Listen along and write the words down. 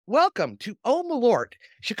Welcome to Oh Malort,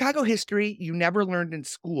 Chicago history you never learned in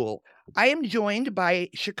school. I am joined by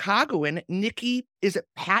Chicagoan Nikki, is it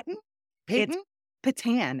Patton? It's Payton?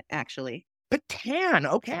 Patan, actually. Patan,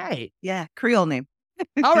 okay. Yeah, Creole name.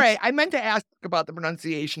 All right, I meant to ask about the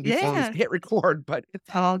pronunciation before we Yeah, hit record, but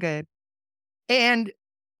it's all good. and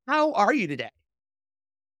how are you today?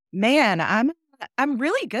 Man, I'm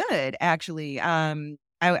really good, actually.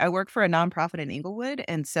 I work for a nonprofit in Inglewood,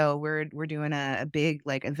 and so we're doing a big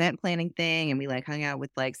like event planning thing, and we like hung out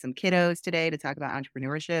with like some kiddos today to talk about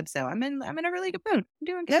entrepreneurship. So I'm in a really good mood. I'm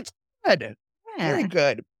doing good. That's good. Very Yeah.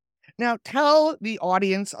 good. Now tell the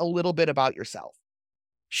audience a little bit about yourself.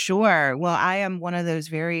 Sure. Well, I am one of those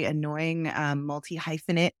very annoying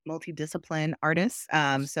multi-hyphenate, multidiscipline artists.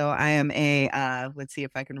 So I am let's see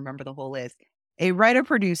if I can remember the whole list. A writer,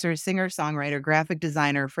 producer, singer, songwriter, graphic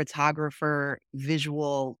designer, photographer,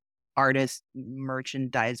 visual artist,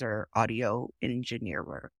 merchandiser, audio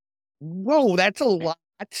engineer. Whoa, that's a lot.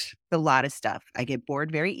 A lot of stuff. I get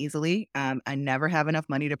bored very easily. I never have enough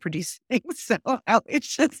money to produce things, so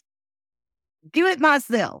it's just do it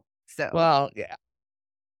myself. So Well, yeah.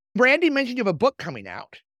 Brandy mentioned you have a book coming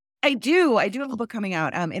out. I do. I do have a book coming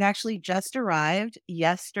out. It actually just arrived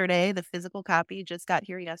yesterday. The physical copy just got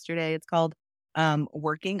here yesterday. It's called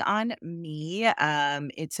Working on Me.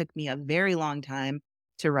 It took me a very long time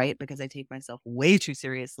to write because I take myself way too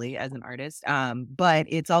seriously as an artist. But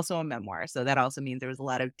it's also a memoir. So that also means there was a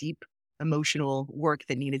lot of deep emotional work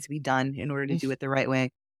that needed to be done in order to do it the right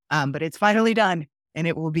way. But it's finally done and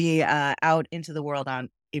it will be out into the world on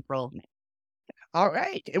April 9th. All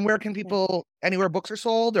right. And where can people, anywhere books are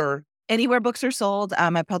sold or? Anywhere books are sold.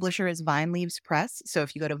 My publisher is Vine Leaves Press. So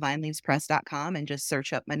if you go to vineleavespress.com and just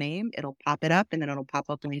search up my name, it'll pop it up and then it'll pop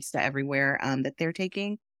up links to everywhere that they're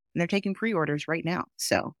taking. And they're taking pre-orders right now.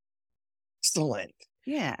 So Excellent.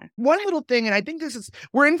 yeah. One little thing, and I think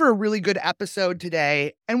we're in for a really good episode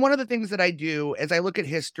today. And one of the things that I do is I look at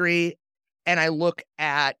history and I look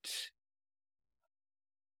at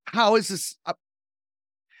how is this,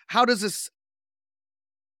 how does this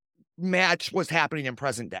match what's happening in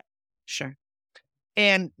present day? Sure.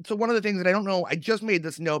 And so one of the things that I don't know, I just made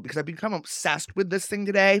this note because I've become obsessed with this thing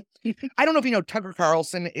today. I don't know if you know Tucker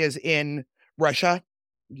Carlson is in Russia.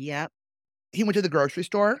 Yep. He went to the grocery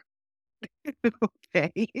store.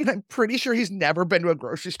 Okay. And I'm pretty sure he's never been to a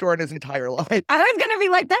grocery store in his entire life. I was gonna be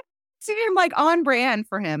like that seemed like on brand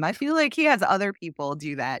for him. I feel like he has other people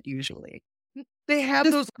do that usually. They have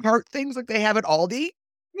Just those cart things like they have at Aldi.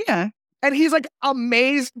 yeah. And he's like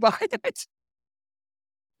amazed by it.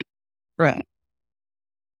 Right.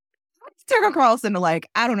 Tucker Carlson to like,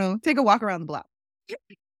 I don't know, take a walk around the block.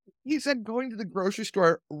 He said going to the grocery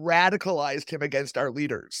store radicalized him against our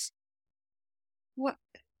leaders. What?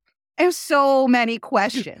 I have so many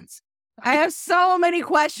questions. I have so many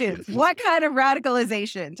questions. What kind of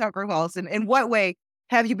radicalization, Tucker Carlson? In what way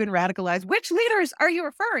have you been radicalized? Which leaders are you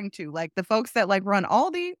referring to? Like the folks that like run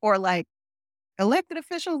Aldi or like elected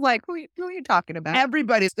officials? Like who are you talking about?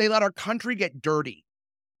 They let our country get dirty.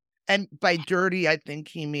 And by dirty, I think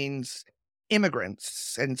he means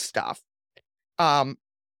immigrants and stuff. But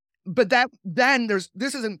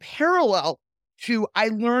this is in parallel to, I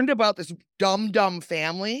learned about this dumb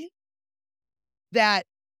family that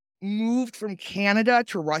moved from Canada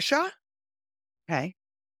to Russia. Okay.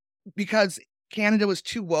 Because Canada was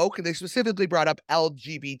too woke, and they specifically brought up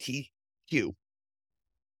LGBTQ.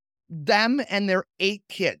 Them and their 8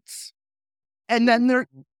 kids. And then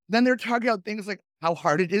they're talking about things like how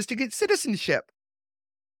hard it is to get citizenship,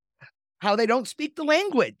 how they don't speak the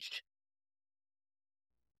language.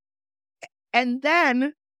 And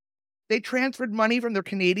then they transferred money from their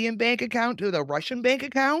Canadian bank account to the Russian bank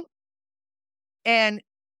account. And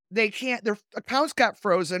their accounts got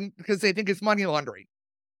frozen because they think it's money laundering.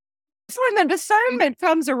 It's when the discernment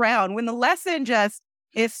comes around, when the lesson just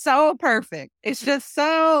is so perfect. It's just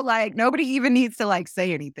so like nobody even needs to like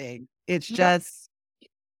say anything. It's just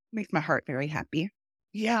makes my heart very happy.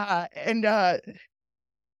 Yeah. And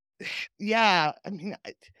yeah, I mean,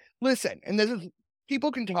 listen, and this is,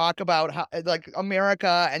 people can talk about how like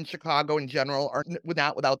America and Chicago in general are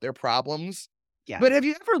without their problems. Yeah. But have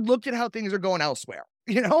you ever looked at how things are going elsewhere?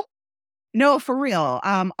 You know? No, for real.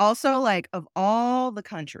 Also, like of all the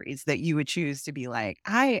countries that you would choose to be like,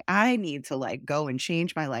 I need to like go and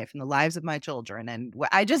change my life and the lives of my children, and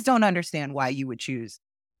I just don't understand why you would choose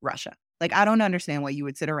Russia. Like, I don't understand why you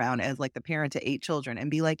would sit around as like the parent to 8 children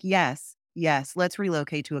and be like, yes, let's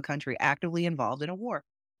relocate to a country actively involved in a war.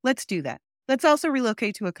 Let's do that. Let's also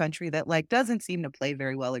relocate to a country that like doesn't seem to play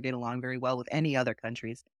very well or get along very well with any other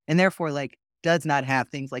countries, and therefore like does not have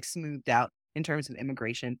things like smoothed out in terms of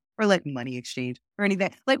immigration or like money exchange or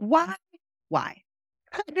anything. Like, why? Why?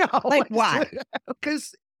 No, Like, why?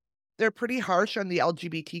 because they're pretty harsh on the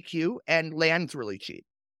LGBTQ and land's really cheap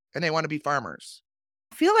and they want to be farmers.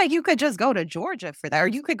 I feel like you could just go to Georgia for that, or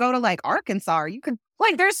you could go to like Arkansas, or you could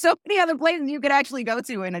like there's so many other places you could actually go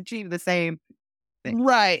to and achieve the same thing.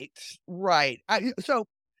 Right, right. So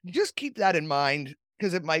just keep that in mind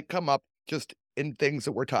because it might come up just in things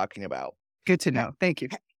that we're talking about. Good to Ha- know. Thank you.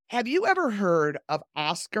 Have you ever heard of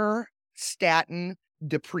Oscar Staton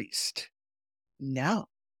DePriest? No.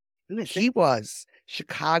 Who is He was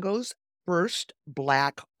Chicago's first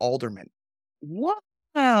Black alderman. Whoa.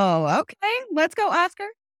 Okay. Let's go, Oscar.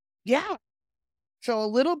 Yeah. So a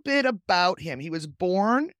little bit about him. He was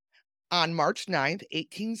born on March 9th,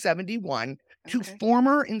 1871, to Okay.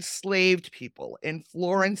 former enslaved people in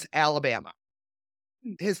Florence, Alabama.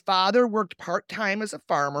 His father worked part-time as a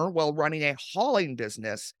farmer while running a hauling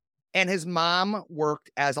business, and his mom worked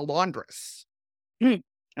as a laundress.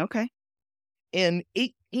 Okay. In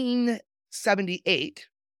 1878,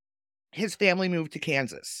 his family moved to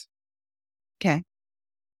Kansas. Okay.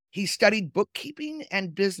 He studied bookkeeping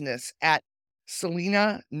and business at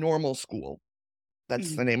Salina Normal School.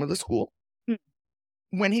 That's the name of the school.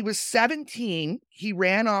 When he was 17, he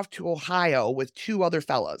ran off to Ohio with two other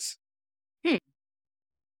fellas.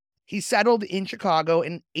 He settled in Chicago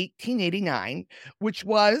in 1889, which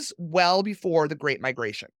was well before the Great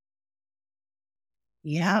Migration.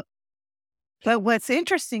 Yeah. But what's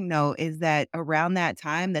interesting, though, is that around that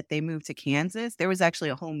time that they moved to Kansas, there was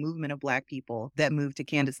actually a whole movement of Black people that moved to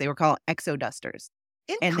Kansas. They were called exodusters.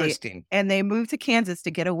 Interesting. And they moved to Kansas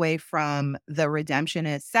to get away from the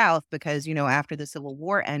redemptionist South because, after the Civil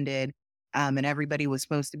War ended, and everybody was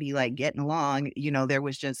supposed to be like getting along, there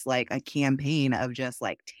was just like a campaign of just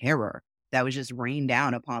like terror that was just rained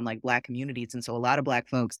down upon like Black communities. And so a lot of Black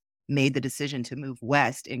folks made the decision to move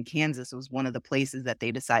west, and Kansas was one of the places that they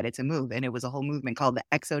decided to move. And it was a whole movement called the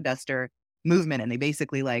Exoduster movement. And they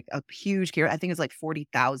basically like a huge I think it's like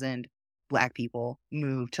 40,000 Black people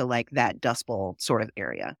moved to like that Dust Bowl sort of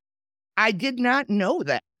area. I did not know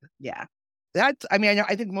that. Yeah. I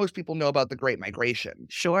think most people know about the Great Migration.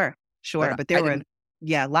 Sure. But But there were,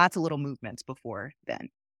 lots of little movements before then.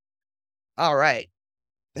 All right.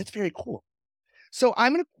 That's very cool. So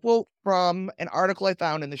I'm going to quote from an article I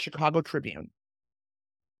found in the Chicago Tribune.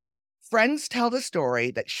 Friends tell the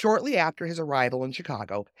story that shortly after his arrival in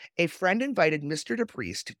Chicago, a friend invited Mr.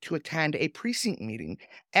 DePriest to attend a precinct meeting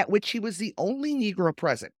at which he was the only Negro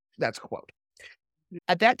present. That's a quote.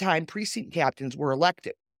 At that time, precinct captains were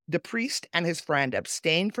elected. DePriest and his friend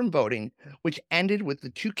abstained from voting, which ended with the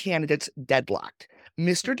two candidates deadlocked.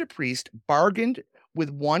 Mr. DePriest bargained with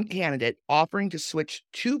one candidate, offering to switch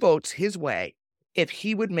 2 votes his way if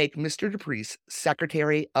he would make Mr. DePriest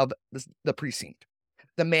secretary of the precinct.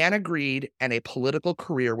 The man agreed, and a political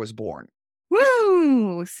career was born.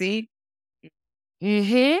 Woo! See?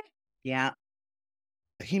 Mm-hmm. Yeah.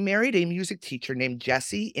 He married a music teacher named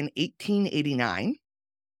Jessie in 1889.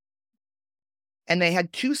 And they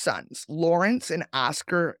had 2 sons, Lawrence and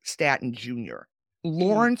Oscar Staton Jr.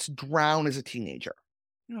 Lawrence drowned as a teenager.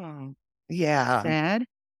 Oh, Yeah. sad.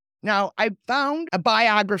 Now, I found a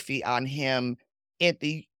biography on him at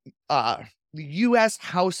the U.S.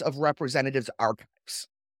 House of Representatives archives.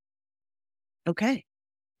 Okay.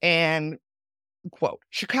 And, quote,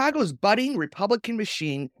 Chicago's budding Republican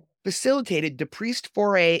machine facilitated DePriest's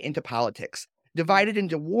foray into politics. Divided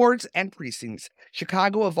into wards and precincts,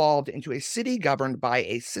 Chicago evolved into a city governed by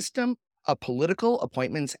a system of political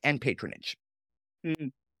appointments and patronage.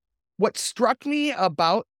 What struck me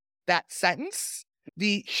about that sentence,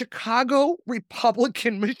 the Chicago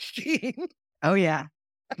Republican machine. Oh, yeah.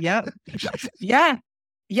 Yep. Yeah.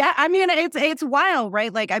 Yeah. I mean, it's wild,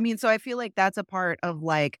 right? Like, I mean, so I feel like that's a part of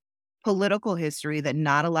like political history that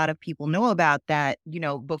not a lot of people know about, that,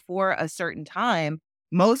 before a certain time,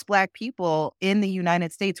 most Black people in the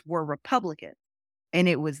United States were Republicans. And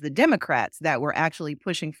it was the Democrats that were actually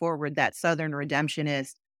pushing forward that Southern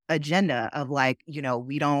redemptionist agenda of like,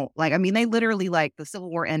 we don't like, I mean, they literally like the Civil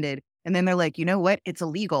War ended and then they're like, you know what? It's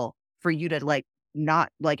illegal for you to like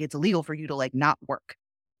not like, it's illegal for you to like not work.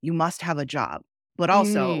 You must have a job. But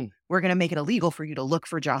also, we're going to make it illegal for you to look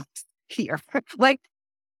for jobs here. Like,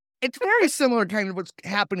 it's very similar kind of what's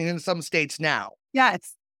happening in some states now. Yeah,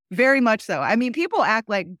 it's very much so. I mean, people act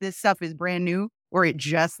like this stuff is brand new or it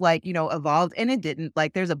just like, evolved, and it didn't.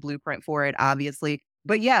 Like, there's a blueprint for it, obviously.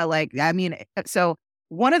 But yeah, like, I mean, so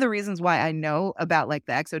one of the reasons why I know about like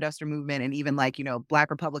the Exoduster movement and even like,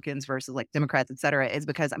 Black Republicans versus like Democrats, et cetera, is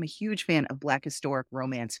because I'm a huge fan of Black historic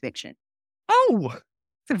romance fiction. Oh,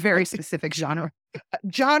 a very specific genre.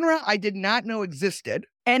 Genre I did not know existed.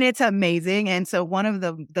 And it's amazing. And so one of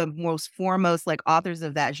the most foremost like authors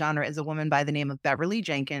of that genre is a woman by the name of Beverly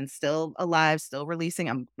Jenkins, still alive, still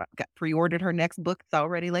releasing. Pre-ordered her next book. It's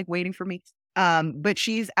already like waiting for me. But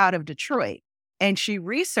she's out of Detroit and she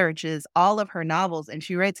researches all of her novels and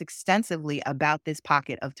she writes extensively about this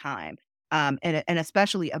pocket of time. And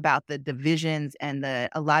especially about the divisions and a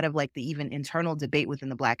lot of like the even internal debate within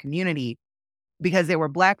the Black community, because there were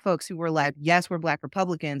Black folks who were like, yes, we're Black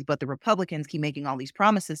Republicans, but the Republicans keep making all these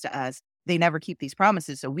promises to us. They never keep these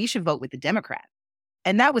promises. So we should vote with the Democrats.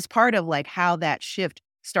 And that was part of like how that shift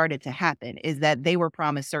started to happen, is that they were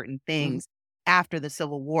promised certain things after the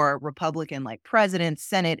Civil War. Republican like president,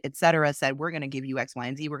 Senate, et cetera, said, we're going to give you X, Y,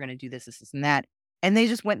 and Z. We're going to do this, this, and that. And they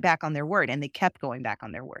just went back on their word and they kept going back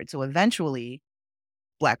on their word. So eventually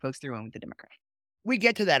Black folks threw in with the Democrats. We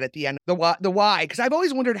get to that at the end. The why, because I've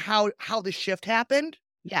always wondered how the shift happened.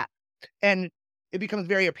 Yeah. And it becomes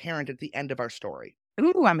very apparent at the end of our story.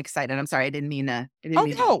 Ooh, I'm excited. I'm sorry. I didn't mean to.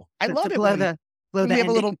 I love it. Blow the we have ending.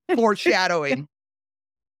 a little foreshadowing.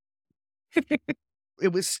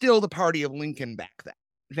 It was still the party of Lincoln back then.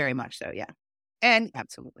 Very much so, yeah. And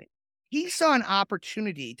absolutely. He saw an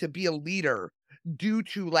opportunity to be a leader due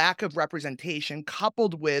to lack of representation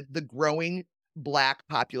coupled with the growing Black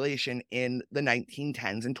population in the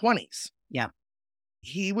 1910s and 20s. Yeah.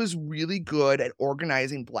 He was really good at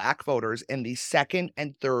organizing Black voters in the second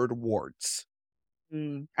and third wards.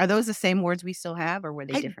 Are those the same wards we still have, or were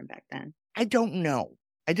they different back then? I don't know.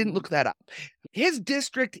 I didn't look that up. His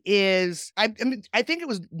district is, I think it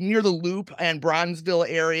was near the Loop and Bronzeville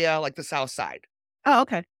area, like the South Side. Oh,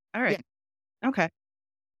 okay. All right. Yeah. Okay.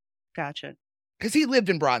 Gotcha. Because he lived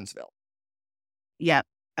in Bronzeville. Yep.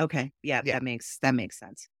 Okay. Yeah, that makes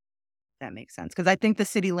sense. That makes sense. Because I think the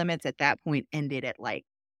city limits at that point ended at like,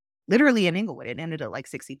 literally in Inglewood, it ended at like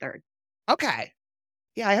 63rd. Okay.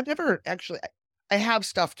 Yeah, I have never actually, I have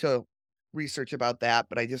stuff to research about that,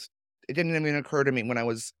 but it didn't even occur to me when I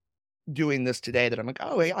was doing this today that I'm like,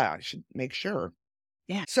 oh yeah, I should make sure.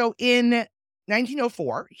 Yeah. So in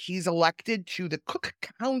 1904, he's elected to the Cook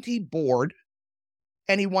County Board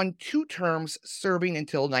and he won 2 terms serving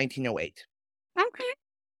until 1908. Okay.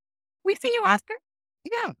 We see you, Oscar.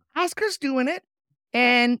 Yeah, Oscar's doing it.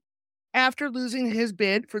 And after losing his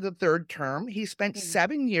bid for the 3rd term, he spent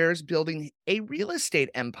 7 years building a real estate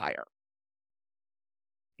empire.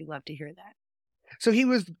 We love to hear that. So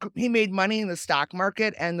he made money in the stock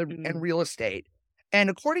market and real estate. And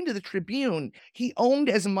according to the Tribune, he owned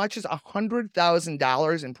as much as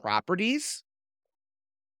 $100,000 in properties.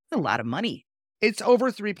 That's a lot of money. It's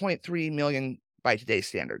over 3.3 million by today's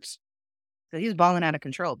standards. So he was balling out of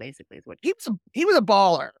control, basically, is what he was a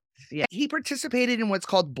baller. Yeah. He participated in what's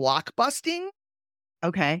called blockbusting.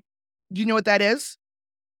 Okay. Do you know what that is?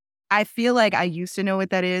 I feel like I used to know what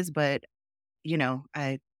that is, but you know,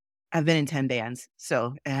 I've been in 10 bands,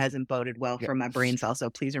 so it hasn't boded well for my brain cells, so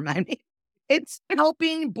please remind me. It's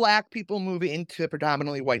helping Black people move into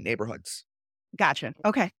predominantly white neighborhoods. Gotcha.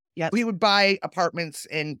 Okay. Yeah. We would buy apartments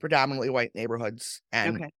in predominantly white neighborhoods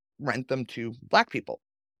and rent them to Black people.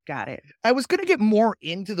 Got it. I was going to get more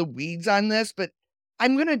into the weeds on this, but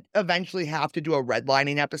I'm going to eventually have to do a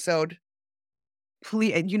redlining episode.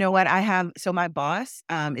 Please, you know what? So my boss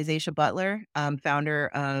is Aisha Butler, founder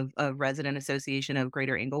of Resident Association of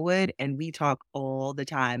Greater Inglewood, and we talk all the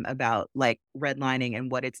time about like redlining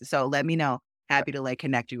and what it's. So let me know. Happy to like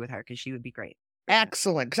connect you with her because she would be great.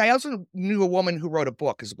 Excellent. Because I also knew a woman who wrote a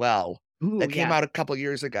book as well that came out a couple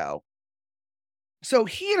years ago. So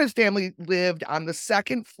he and his family lived on the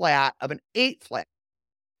 2nd flat of an 8 flat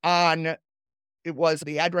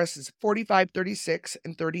the address is 4536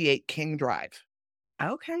 and 38 King Drive.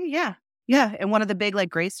 Okay, yeah. Yeah, and one of the big, like,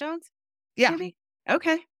 gravestones? Yeah. Maybe?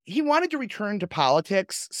 Okay. He wanted to return to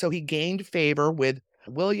politics, so he gained favor with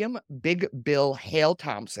William Big Bill Hale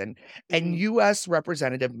Thompson and U.S.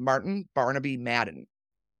 Representative Martin Barnaby Madden.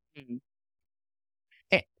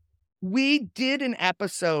 We did an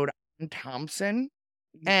episode on Thompson,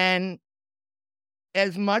 and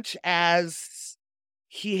as much as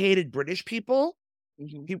he hated British people,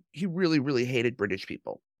 he really, really hated British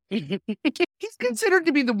people. He's considered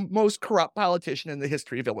to be the most corrupt politician in the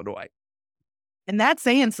history of Illinois. And that's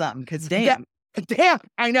saying something, because damn. Damn,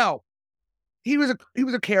 I know. He was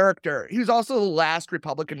a character. He was also the last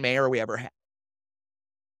Republican mayor we ever had.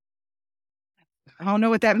 I don't know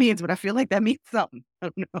what that means, but I feel like that means something.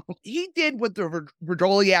 I don't know. He did what the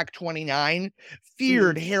Verdoli Act 29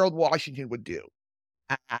 feared Harold Washington would do.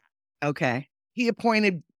 Okay. He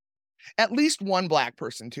appointed at least one Black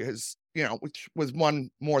person to his, which was one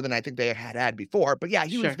more than I think they had before. But yeah,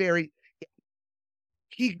 he was very.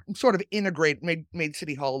 he sort of made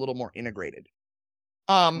City Hall a little more integrated.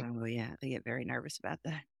 Oh, yeah. They get very nervous about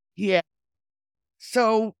that. Yeah.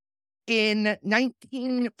 So in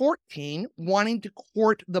 1914, wanting to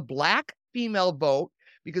court the black female vote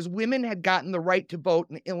because women had gotten the right to vote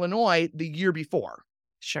in Illinois the year before.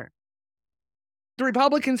 Sure. The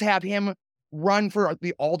Republicans have him run for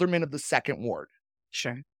the alderman of the second ward.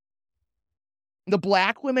 Sure. The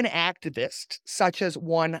black women activists, such as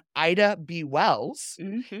one Ida B. Wells,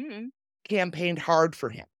 campaigned hard for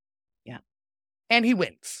him. Yeah. And he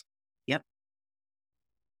wins. Yep.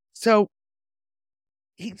 So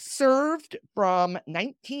he served from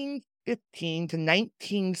 1915 to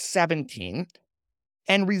 1917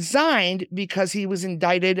 and resigned because he was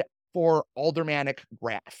indicted for aldermanic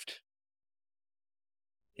graft.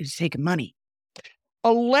 He's taking money.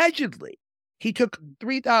 Allegedly, he took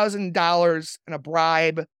 $3,000 in a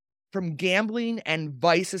bribe from gambling and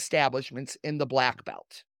vice establishments in the Black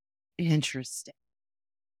Belt. Interesting.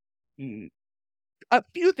 A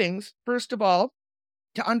few things. First of all,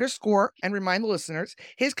 to underscore and remind the listeners,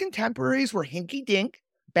 his contemporaries were Hinky Dink,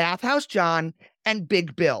 Bathhouse John, and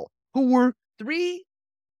Big Bill, who were 3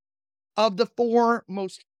 of the 4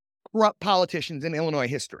 most corrupt politicians in Illinois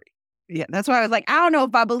history. Yeah, that's why I was like, I don't know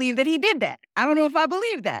if I believe that he did that. I don't know if I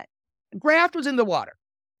believe that. Graft was in the water.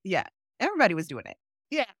 Yeah, everybody was doing it.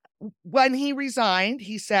 Yeah. When he resigned,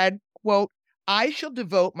 he said, quote, "I shall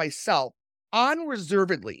devote myself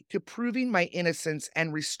unreservedly to proving my innocence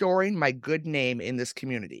and restoring my good name in this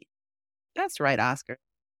community." That's right, Oscar.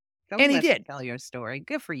 And he did. Tell your story.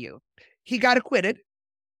 Good for you. He got acquitted.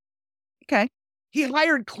 Okay. He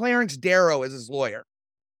hired Clarence Darrow as his lawyer.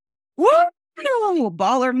 What? No,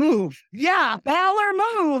 baller move. Yeah. Baller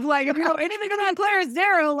move. Like, if you know anything about Clarence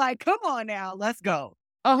Darrow, like, come on now, let's go.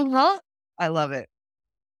 Uh-huh. I love it.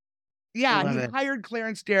 Yeah, he hired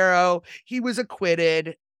Clarence Darrow. He was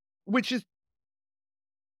acquitted, which is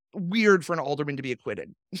weird for an alderman to be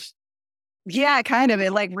acquitted. Yeah, kind of.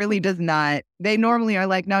 It like really does not. They normally are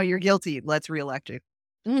like, no, you're guilty. Let's reelect you.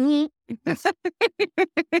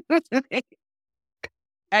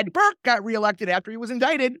 Ed Burke got reelected after he was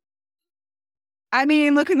indicted. I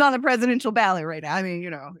mean, looking on the presidential ballot right now. I mean, you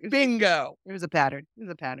know, bingo. There's a pattern.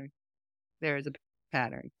 There is a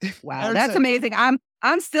pattern. Wow, that's amazing.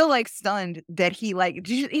 I'm still like stunned that he like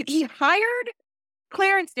he hired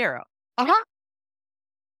Clarence Darrow.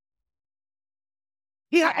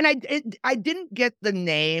 Yeah, and I didn't get the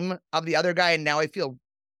name of the other guy, and now I feel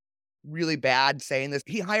really bad saying this.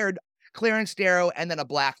 He hired Clarence Darrow and then a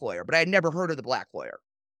black lawyer, but I had never heard of the black lawyer.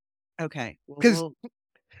 Okay, because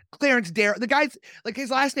Clarence Darrow, the guy's like his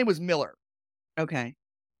last name was Miller. Okay.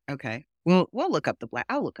 We'll look up the black.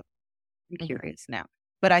 I'll look up. I'm curious now,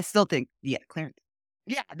 but I still think Clarence.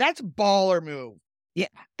 Yeah, that's baller move. Yeah,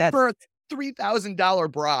 that's for a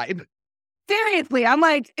 $3,000 bribe. Seriously, I'm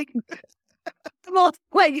like, well,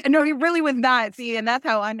 like, no, he really was not. See, and that's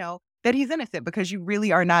how I know that he's innocent, because you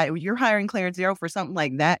really are not. You're hiring Clarence Darrow for something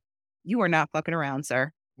like that. You are not fucking around,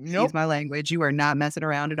 sir. Nope. Excuse my language. You are not messing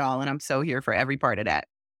around at all, and I'm so here for every part of that.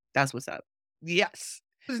 That's what's up. Yes.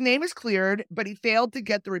 His name is cleared, but he failed to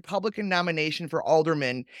get the Republican nomination for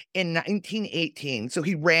alderman in 1918. So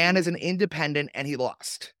he ran as an independent and he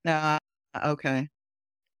lost. Okay.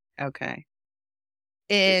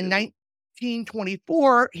 In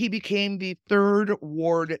 1924, he became the 3rd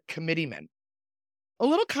Ward committeeman. A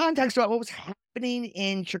little context about what was happening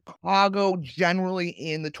in Chicago generally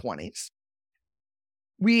in the 20s.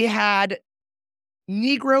 We had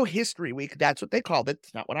Negro History Week. That's what they called it.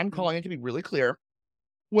 It's not what I'm calling it, to be really clear.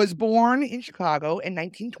 Was born in Chicago in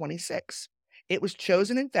 1926. It was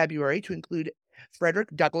chosen in February to include Frederick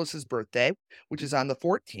Douglass's birthday, which is on the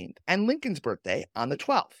 14th, and Lincoln's birthday on the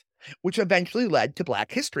 12th, which eventually led to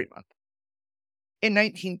Black History Month. In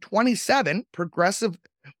 1927, progressive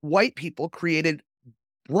white people created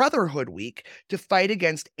Brotherhood Week to fight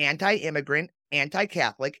against anti-immigrant,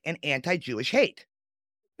 anti-Catholic, and anti-Jewish hate.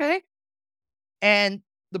 Okay. And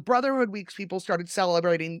the Brotherhood Weeks people started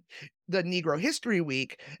celebrating the Negro History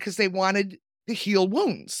Week because they wanted to heal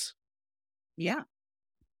wounds. Yeah.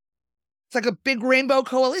 It's like a big rainbow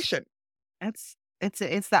coalition. It's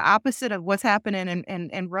the opposite of what's happening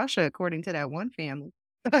in Russia, according to that one family.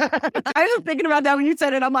 I was thinking about that when you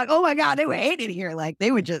said it. I'm like, oh my God, they would hate it here. Like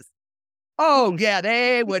they would just. Oh yeah,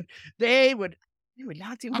 they would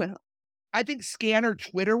not do well. I think Scanner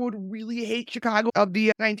Twitter would really hate Chicago of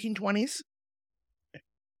the 1920s.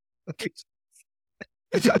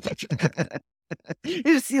 You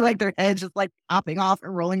just see like their heads just like popping off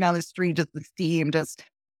and rolling down the street, just the steam, just.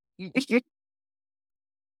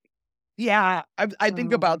 Yeah, I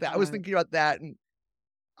think about that. I was thinking about that, and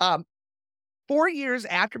 4 years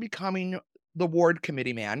after becoming the ward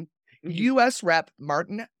committee man, Mhm. U.S. Rep.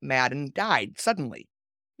 Martin Madden died suddenly.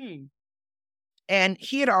 Hmm. And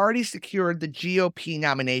he had already secured the GOP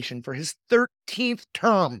nomination for his 13th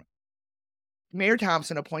term. Mayor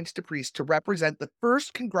Thompson appoints DePriest to represent the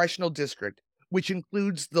 1st congressional district, which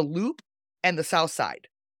includes the Loop and the South Side.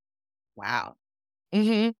 Wow.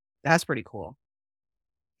 Mm-hmm. That's pretty cool.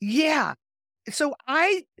 Yeah. So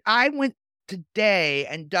I went today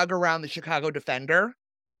and dug around the Chicago Defender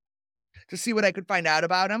to see what I could find out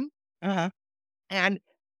about him. Uh-huh. And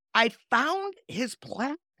I found his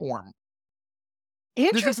platform.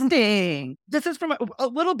 Interesting. This is from a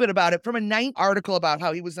little bit about it from a 9 article about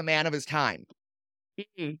how he was a man of his time.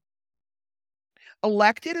 Mhm.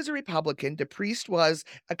 Elected as a Republican, DePriest was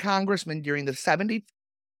a congressman during the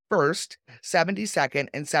 71st, 72nd,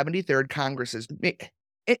 and 73rd Congresses,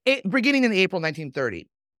 beginning in April 1930.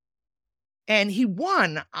 And he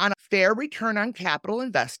won on a fair return on capital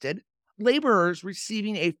invested, laborers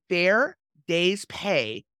receiving a fair day's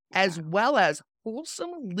pay, as well as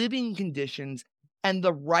wholesome living conditions and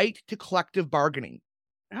the right to collective bargaining.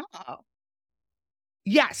 Oh.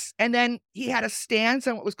 Yes. And then he had a stance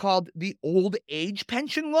on what was called the old age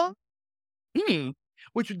pension law,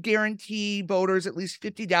 which would guarantee voters at least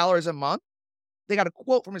 $50 a month. They got a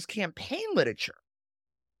quote from his campaign literature.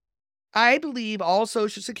 I believe all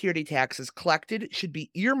Social Security taxes collected should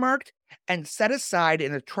be earmarked and set aside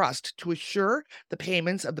in a trust to assure the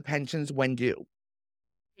payments of the pensions when due.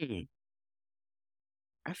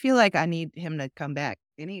 I feel like I need him to come back.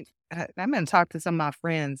 I'm going to talk to some of my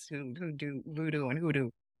friends who do voodoo and hoodoo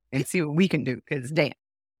and see what we can do, because damn.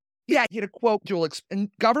 Yeah, he had a quote,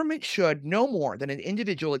 government should no more than an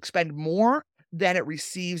individual expend more than it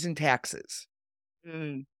receives in taxes.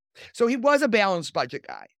 So he was a balanced budget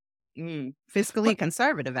guy. Fiscally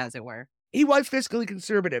conservative, as it were. He was fiscally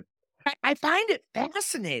conservative. I find it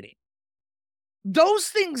fascinating. Those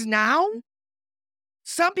things now,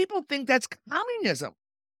 some people think that's communism.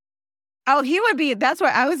 Oh, he would be. That's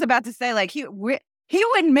what I was about to say. Like he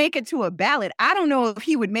wouldn't make it to a ballot. I don't know if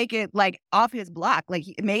he would make it like off his block, like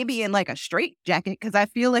maybe in like a straight jacket, because I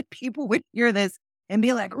feel like people would hear this and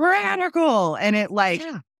be like radical, and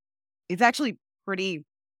it's actually pretty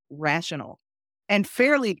rational and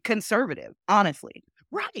fairly conservative, honestly.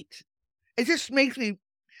 Right. It just makes me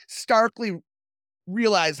starkly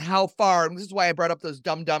realize how far, and this is why I brought up those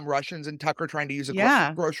dumb Russians and Tucker trying to use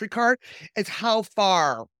a grocery cart. It's how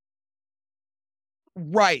far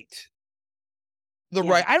right.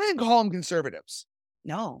 Right. I don't even call them conservatives.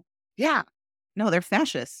 No. Yeah. No, they're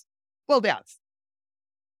fascists. Well, that's.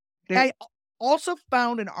 I also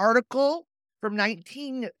found an article from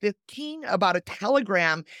 1915 about a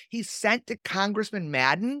telegram he sent to Congressman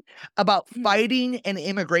Madden about fighting an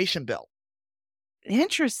immigration bill.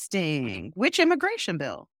 Interesting. Which immigration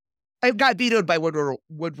bill? It got vetoed by Woodrow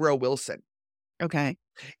Wilson. Okay.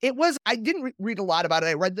 I didn't read a lot about it.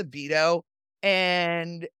 I read the veto,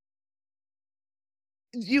 and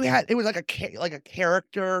it was like a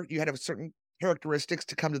character. You had to have certain characteristics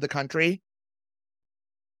to come to the country.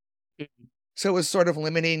 So it was sort of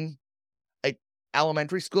limiting like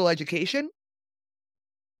elementary school education.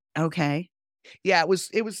 Okay. Yeah, it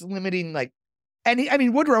was limiting like, and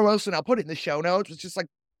Woodrow Wilson, I'll put it in the show notes, was just like,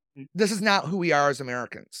 this is not who we are as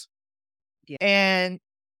Americans. Yeah. And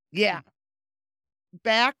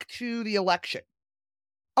back to the election.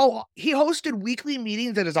 Oh, he hosted weekly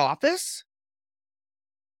meetings at his office.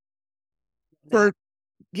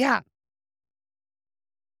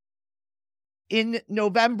 In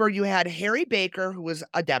November, you had Harry Baker, who was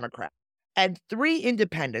a Democrat, and 3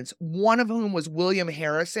 independents, one of whom was William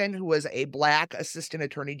Harrison, who was a Black assistant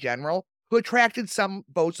attorney general, who attracted some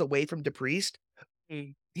votes away from DePriest.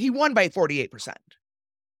 He won by 48%.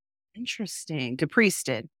 Interesting. DePriest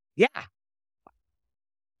did. Yeah.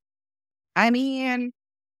 I mean,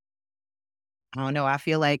 I don't know. I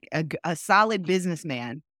feel like a solid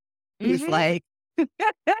businessman who's like,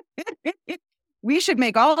 we should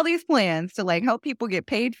make all these plans to like help people get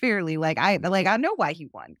paid fairly. I know why he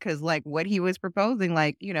won, because like what he was proposing,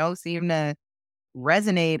 seemed to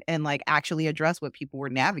resonate and like actually address what people were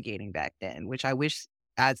navigating back then, which I wish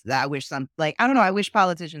I don't know. I wish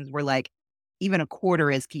politicians were like even a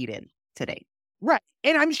quarter as keyed in today. Right.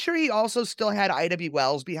 And I'm sure he also still had I.W.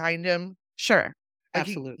 Wells behind him. Sure.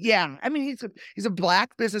 Absolutely. I mean, he's a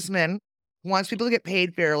Black businessman who wants people to get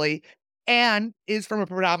paid fairly and is from a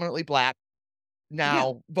predominantly Black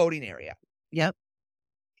voting area. Yep.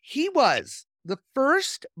 He was the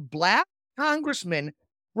first Black congressman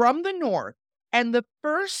from the North and the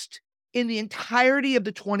first in the entirety of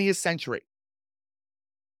the 20th century.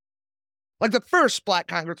 like the first Black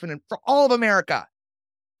congressman for all of America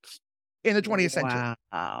in the 20th century.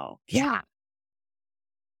 Wow. Yeah.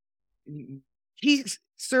 He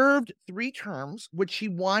served 3 terms, which he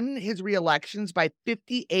won his reelections by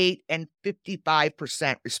 58 and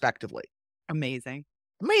 55%, respectively. Amazing.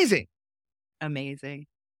 Amazing. Amazing.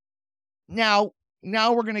 Now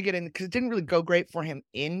we're going to get in, because it didn't really go great for him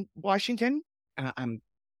in Washington. I'm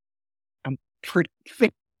pretty.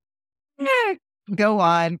 Go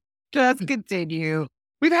on. Just continue.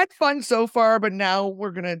 We've had fun so far, but now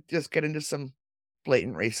we're going to just get into some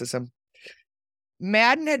blatant racism.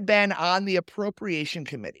 Madden had been on the Appropriation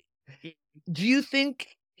Committee. Do you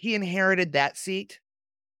think he inherited that seat?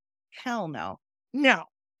 Hell no. No.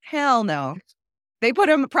 Hell no. They put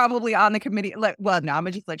him probably on the committee. Well, no, I'm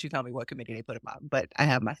going to just let you tell me what committee they put him on, but I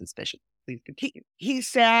have my suspicion. Please continue. He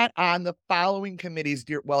sat on the following committees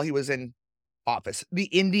while he was in office: the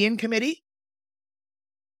Indian Committee,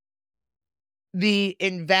 the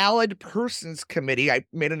Invalid Persons Committee. I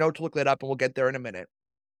made a note to look that up, and we'll get there in a minute.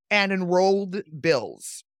 And Enrolled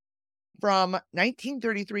Bills. From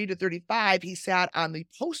 1933 to 35, he sat on the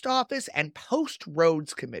Post Office and Post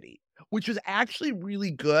Roads Committee, which was actually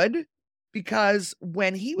really good, because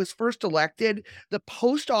when he was first elected, the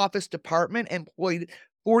Post Office Department employed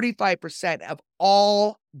 45% of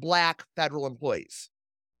all Black federal employees.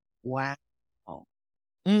 Wow.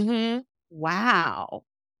 Mm-hmm. Wow.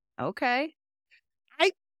 Okay.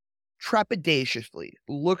 I trepidatiously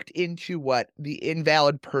looked into what the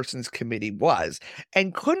Invalid Persons Committee was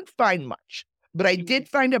and couldn't find much, but I did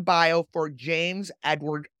find a bio for James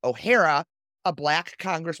Edward O'Hara, a Black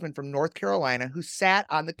congressman from North Carolina who sat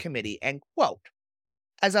on the committee, and quote,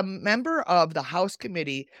 as a member of the House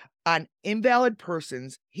Committee on Invalid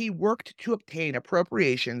Persons, he worked to obtain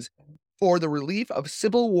appropriations for the relief of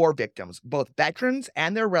Civil War victims, both veterans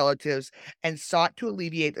and their relatives, and sought to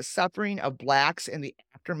alleviate the suffering of Blacks in the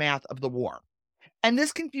aftermath of the war. And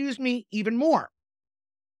this confused me even more.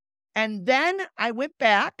 And then I went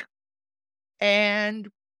back and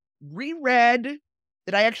reread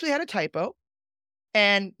that I actually had a typo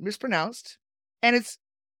and mispronounced, and it's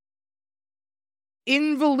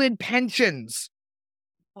invalid pensions.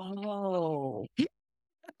 Oh.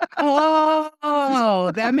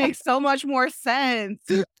 Oh, that makes so much more sense.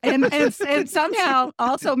 And somehow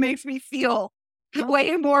also makes me feel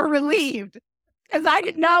way more relieved, because I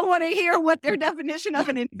did not want to hear what their definition of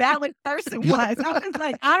an invalid person was. I was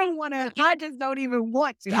like, I just don't even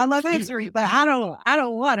want to. I love history, but I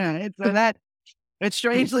don't want to. And so that, it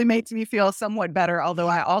strangely makes me feel somewhat better, although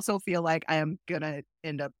I also feel like I am going to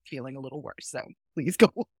end up feeling a little worse. So please go.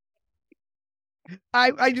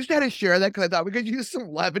 I just had to share that because I thought we could use some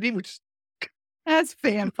levity, which That's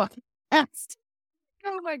fan-fucking-tastic.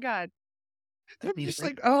 Oh my God. I'm just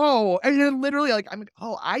like, oh, and then literally like,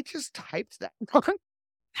 I just typed that wrong.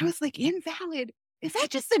 I was like, invalid. Is that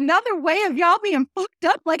just another way of y'all being fucked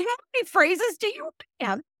up? Like, how many phrases do you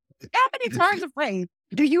have? How many turns of phrase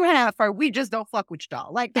do you have for we just don't fuck with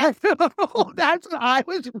y'all? Like, that's what I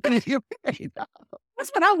was really afraid of.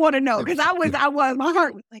 That's what I want to know, because my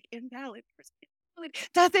heart was like, invalid.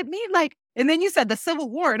 Does it mean like, and then you said the Civil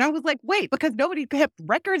War, and I was like, wait, because nobody kept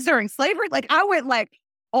records during slavery? Like, I went like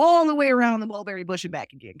all the way around the mulberry bush and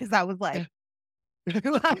back again, because I was like,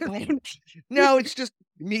 no, it's just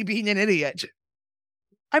me being an idiot.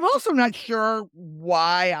 I'm also not sure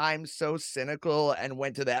why I'm so cynical and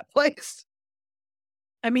went to that place.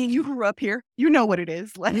 I mean, you grew up here. You know what it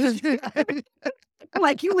is. Like,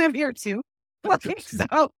 you live here too.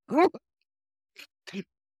 So.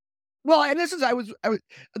 Well, and this is, I was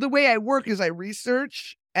the way I work is I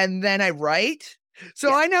research and then I write. So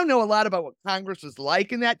yeah. I now know a lot about what Congress was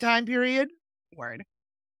like in that time period. Word.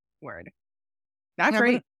 That's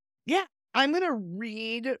great. I'm going to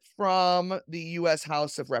read from the U.S.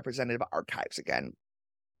 House of Representative Archives again.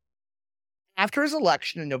 After his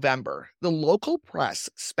election in November, the local press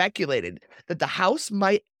speculated that the House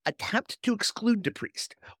might attempt to exclude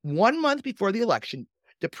DePriest. 1 month before the election,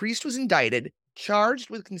 DePriest was indicted, charged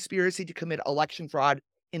with conspiracy to commit election fraud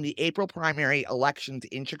in the April primary elections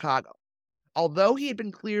in Chicago. Although he had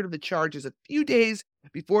been cleared of the charges a few days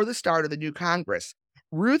before the start of the new Congress,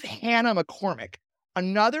 Ruth Hannah McCormick,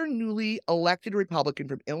 another newly elected Republican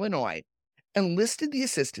from Illinois, enlisted the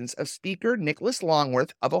assistance of Speaker Nicholas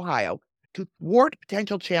Longworth of Ohio to thwart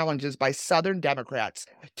potential challenges by Southern Democrats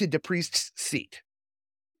to DePriest's seat.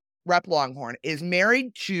 Rep. Longhorn is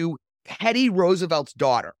married to Teddy Roosevelt's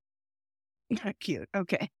daughter. Cute.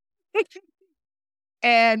 Okay.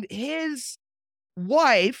 And his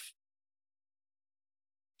wife,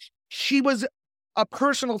 she was a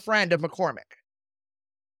personal friend of McCormick.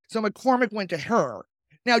 So McCormick went to her.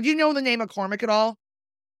 Now, do you know the name McCormick at all?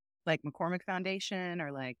 Like McCormick Foundation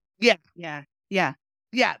or like, Yeah. yeah, yeah,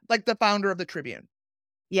 Yeah, like the founder of the Tribune.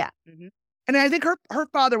 yeah. Hmm. And I think her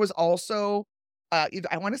father was also, I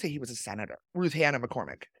want to say he was a senator, Ruth Hannah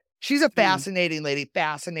McCormick. She's a Mm, fascinating lady,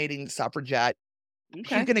 fascinating suffragette. She's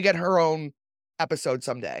okay. going to get her own episode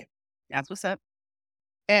someday. That's what's up.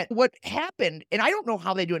 And what happened, and I don't know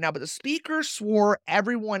how they do it now, but the speaker swore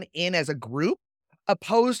everyone in as a group,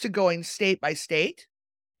 opposed to going state by state.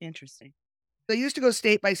 Interesting. They used to go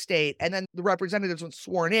state by state, and then the representatives, when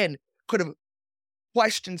sworn in, could have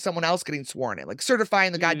questioned someone else getting sworn in, like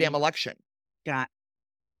certifying the goddamn Mm, election. got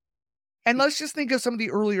And let's just think of some of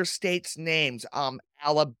the earlier states' names.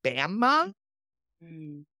 Alabama,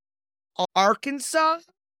 mm, Arkansas.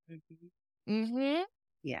 mhm. Hmm.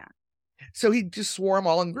 Yeah. So he just swore them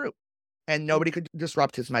all in group, and Mm, nobody could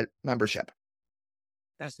disrupt his membership.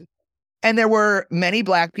 that's And there were many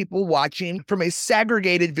Black people watching from a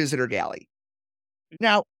segregated visitor galley.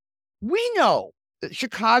 Now, we know that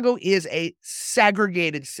Chicago is a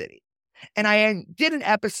segregated city. And I did an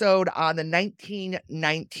episode on the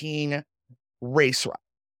 1919 race riot.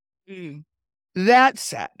 mm, That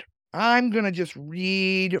said, I'm going to just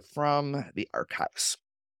read from the archives.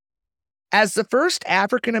 As the first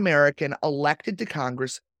African American elected to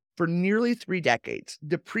Congress for nearly 3 decades,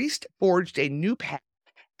 DePriest forged a new path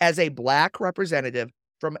as a Black representative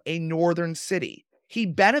from a northern city. He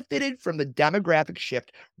benefited from the demographic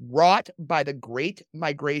shift wrought by the Great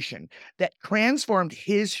Migration that transformed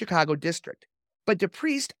his Chicago district. But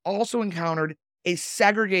DePriest also encountered a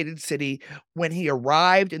segregated city when he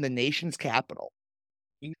arrived in the nation's capital.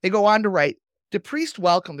 mm, They go on to write, DePriest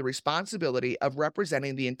welcomed the responsibility of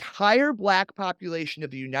representing the entire Black population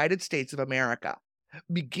of the United States of America.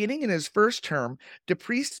 Beginning in his first term,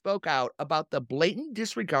 DePriest spoke out about the blatant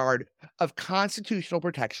disregard of constitutional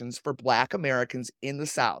protections for Black Americans in the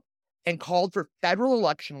South and called for federal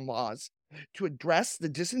election laws to address the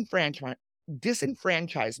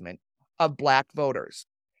disenfranchisement of Black voters.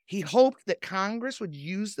 He hoped that Congress would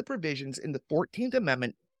use the provisions in the 14th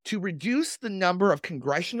Amendment to reduce the number of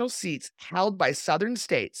congressional seats held by Southern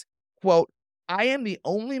states. Quote, I am the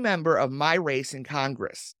only member of my race in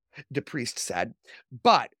Congress, DePriest said,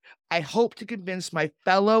 but I hope to convince my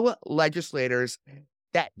fellow legislators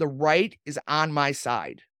that the right is on my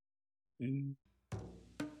side. mm.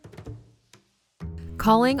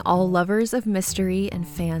 Calling all lovers of mystery and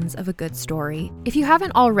fans of a good story. If you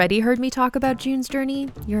haven't already heard me talk about June's Journey,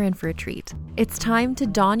 you're in for a treat. It's time to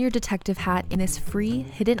don your detective hat in this free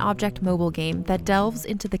hidden object mobile game that delves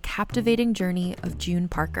into the captivating journey of June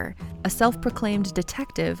Parker, a self-proclaimed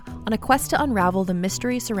detective on a quest to unravel the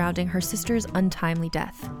mystery surrounding her sister's untimely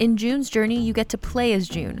death. In June's Journey, you get to play as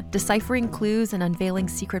June, deciphering clues and unveiling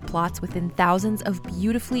secret plots within thousands of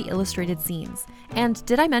beautifully illustrated scenes. And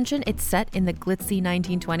did I mention it's set in the glitzy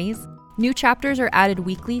 1920s? New chapters are added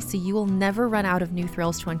weekly, so you will never run out of new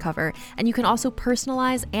thrills to uncover, and you can also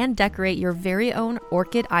personalize and decorate your very own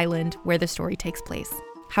Orchid Island where the story takes place.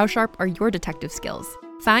 How sharp are your detective skills?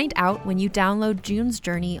 Find out when you download June's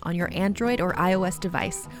Journey on your Android or iOS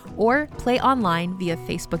device, or play online via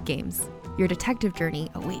Facebook Games. Your detective journey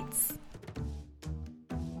awaits.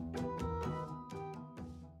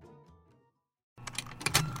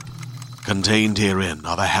 Contained herein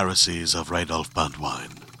are the heresies of Radolf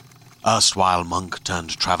Burntwine, erstwhile monk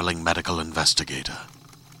turned traveling medical investigator.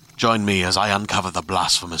 Join me as I uncover the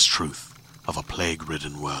blasphemous truth of a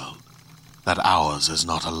plague-ridden world, that ours is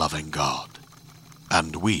not a loving God,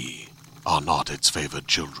 and we are not its favored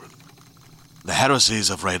children. The heresies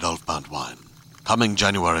of Radolf Burntwine, coming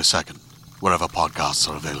January 2nd, wherever podcasts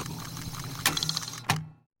are available.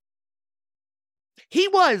 He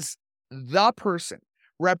was the person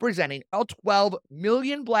representing all 12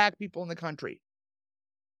 million Black people in the country.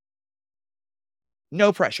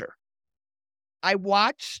 No pressure. I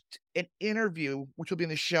watched an interview, which will be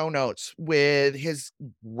in the show notes, with his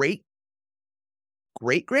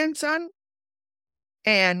great-grandson,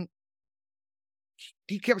 and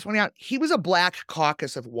he kept pointing out he was a Black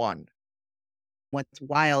caucus of one. What's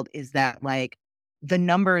wild is that, like, the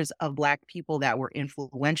numbers of Black people that were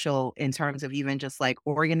influential in terms of even just like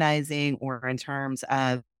organizing or in terms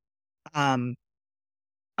of, um,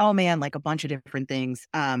 oh man, like a bunch of different things.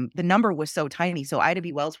 The number was so tiny. So Ida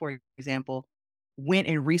B. Wells, for example, went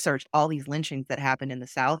and researched all these lynchings that happened in the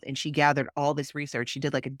South, and she gathered all this research. She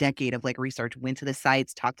did like a decade of like research, went to the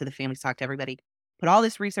sites, talked to the families, talked to everybody, put all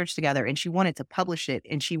this research together, and she wanted to publish it.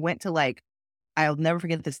 And she went to like, I'll never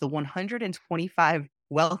forget this, the 125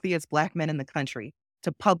 wealthiest Black men in the country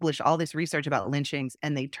to publish all this research about lynchings,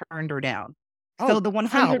 and they turned her down. So Oh, the wow.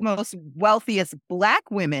 100 most wealthiest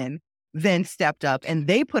Black women then stepped up and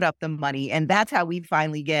they put up the money. And that's how we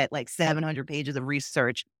finally get like 700 pages of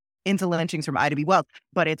research into lynchings from Ida B. Wells.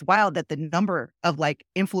 But it's wild that the number of like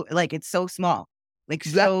it's so small,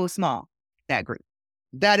 so small, that group.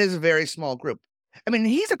 That is a very small group. I mean,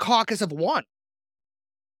 he's a caucus of one.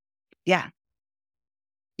 Yeah.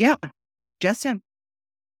 Yeah. Just him.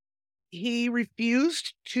 He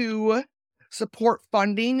refused to support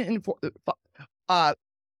funding and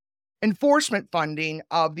enforcement funding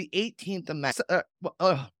of the 18th Amendment.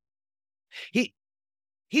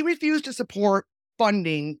 He refused to support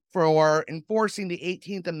funding for enforcing the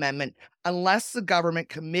 18th Amendment unless the government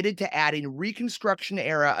committed to adding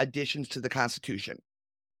Reconstruction-era additions to the Constitution.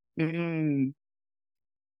 Mm-hmm.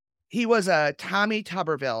 He was a Tommy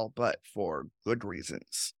Tuberville, but for good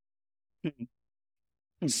reasons.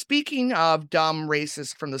 Speaking of dumb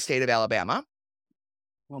racists from the state of Alabama.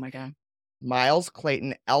 Oh, my God. Miles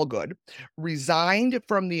Clayton Elgood resigned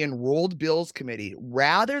from the Enrolled Bills Committee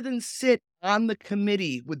rather than sit on the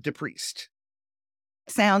committee with DePriest.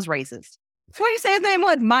 Sounds racist. So what do you say his name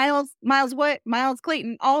was? Miles what? Miles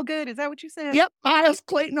Clayton Allgood? Is that what you said? Yep, Miles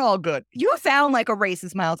Clayton Allgood. You sound like a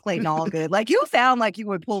racist Miles Clayton Allgood. Like, you sound like you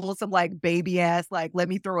would pull some, like, baby ass, like, let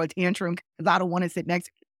me throw a tantrum because I don't want to sit next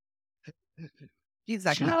to you. Jesus,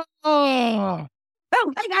 I can't. Oh,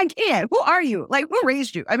 I can't. Who are you? Like, who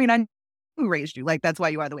raised you? I mean, who raised you? Like, that's why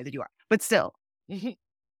you are the way that you are. But still, it's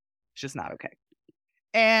just not okay.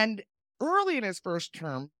 And early in his first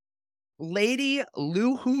term, Lady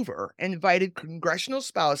Lou Hoover invited congressional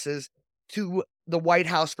spouses to the White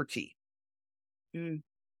House for tea.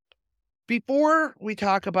 Before we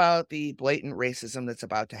talk about the blatant racism that's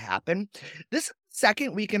about to happen, this is the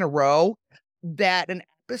second week in a row that an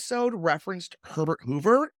episode referenced Herbert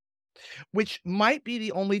Hoover, which might be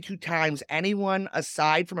the only two times anyone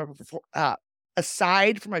aside from a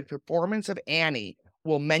performance of Annie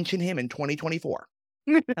will mention him in 2024.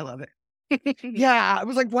 I love it. Yeah, I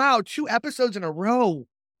was like, wow, 2 episodes in a row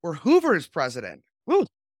where Hoover is president. Woo.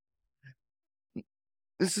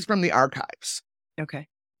 This is from the archives. Okay.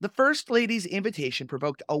 The First Lady's invitation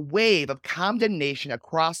provoked a wave of condemnation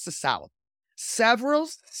across the South. Several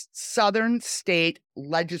Southern state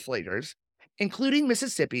legislators, including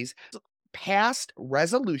Mississippi's, passed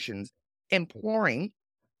resolutions imploring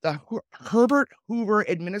the Herbert Hoover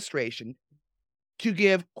administration to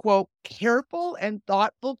give, quote, careful and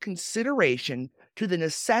thoughtful consideration to the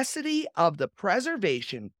necessity of the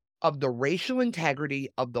preservation of the racial integrity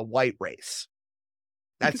of the white race.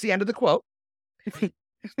 That's the end of the quote.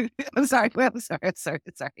 I'm sorry. Can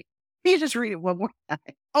you just read it one more time?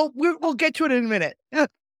 Oh, we'll get to it in a minute.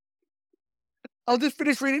 I'll just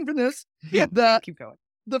finish reading from this. Yeah, keep going.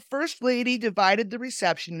 The First Lady divided the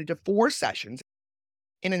reception into 4 sessions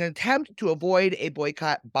in an attempt to avoid a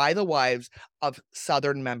boycott by the wives of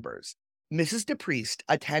Southern members. Mrs. DePriest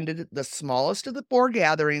attended the smallest of the 4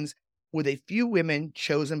 gatherings with a few women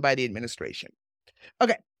chosen by the administration.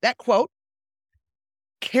 Okay, that quote,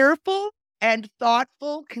 careful and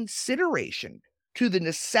thoughtful consideration to the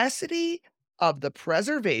necessity of the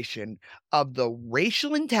preservation of the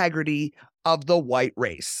racial integrity of the white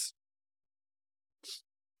race.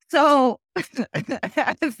 So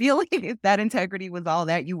I feel like if that integrity was all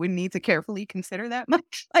that, you wouldn't need to carefully consider that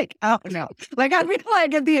much. Like, I don't know. Like, I feel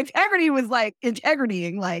like if the integrity was like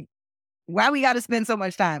integritying, like, why we got to spend so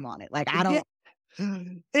much time on it? Like, I don't.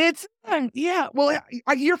 It's, yeah. Well,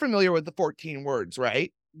 you're familiar with the 14 words,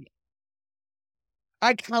 right?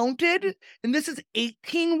 I counted, and this is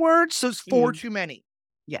 18 words, so it's 4 too many.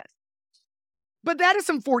 Yes. But that is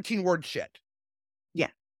some 14-word shit. Yeah.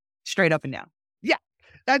 Straight up and down. Yeah.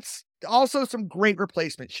 That's also some great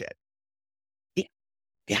replacement shit. Yeah.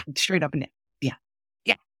 Yeah. Straight up and down. Yeah.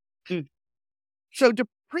 Yeah. So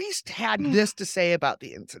DePriest had this to say about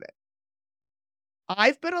the incident.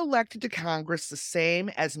 I've been elected to Congress the same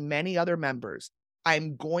as many other members.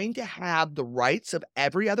 I'm going to have the rights of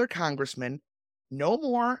every other congressman, no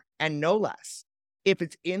more and no less, if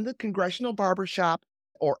it's in the congressional barbershop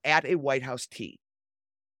or at a White House tea.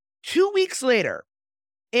 2 weeks later,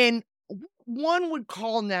 in one would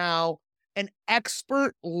call now an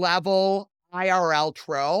expert level IRL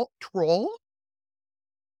troll,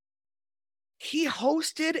 he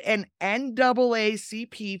hosted an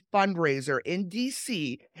NAACP fundraiser in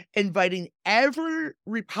D.C., inviting every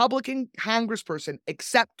Republican congressperson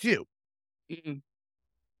except 2.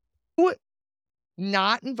 Who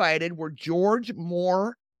not invited were George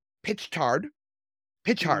Moore Pitchard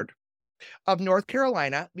of North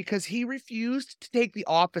Carolina, because he refused to take the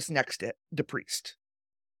office next to DePriest,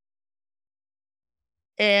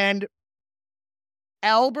 and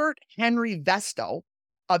Albert Henry Vesto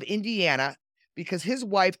of Indiana, because his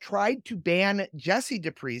wife tried to ban Jesse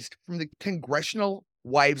DePriest from the Congressional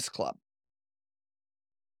Wives Club.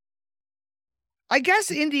 I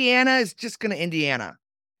guess Indiana is just going to Indiana.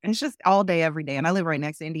 It's just all day, every day. And I live right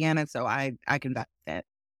next to Indiana, so I can vouch that.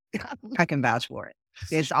 I can vouch for it.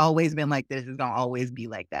 It's always been like this. It's going to always be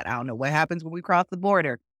like that. I don't know what happens when we cross the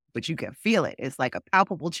border, but you can feel it. It's like a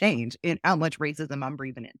palpable change in how much racism I'm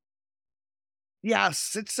breathing in.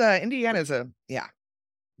 Yes, it's Indiana's a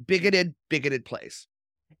bigoted place.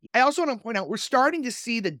 I also want to point out we're starting to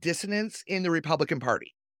see the dissonance in the Republican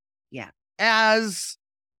Party. Yeah. As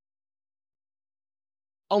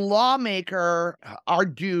a lawmaker, our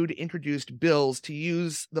dude introduced bills to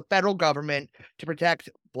use the federal government to protect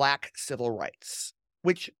Black civil rights,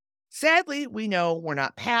 which sadly we know were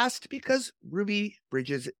not passed because Ruby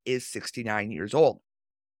Bridges is 69 years old.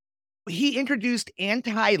 He introduced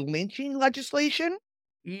anti-lynching legislation,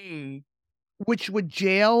 which would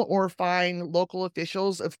jail or fine local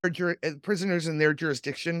officials if prisoners in their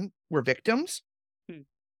jurisdiction were victims.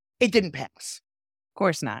 It didn't pass. Of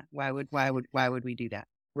course not. Why would we do that?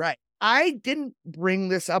 Right. I didn't bring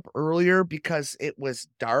this up earlier because it was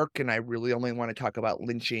dark and I really only want to talk about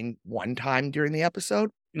lynching one time during the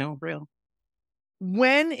episode. No, real.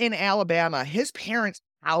 When in Alabama, his parents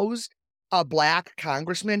housed a Black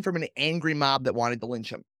congressman from an angry mob that wanted to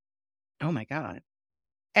lynch him. Oh my God.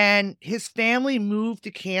 And his family moved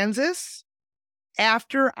to Kansas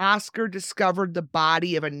after Oscar discovered the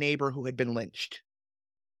body of a neighbor who had been lynched.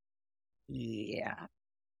 Yeah.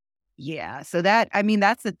 Yeah. So that's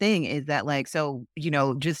the thing is that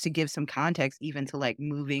just to give some context, even to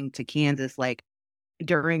moving to Kansas,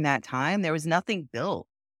 during that time, there was nothing built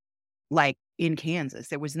in Kansas.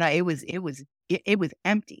 There was not, it was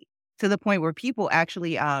empty to the point where people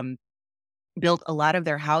actually built a lot of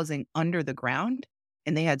their housing under the ground,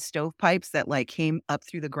 and they had stovepipes that came up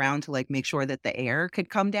through the ground to make sure that the air could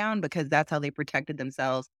come down, because that's how they protected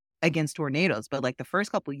themselves against tornadoes. But the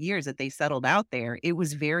first couple of years that they settled out there, it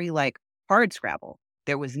was very hard scrabble.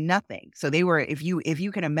 There was nothing. So they were, if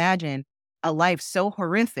you can imagine a life so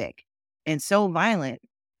horrific and so violent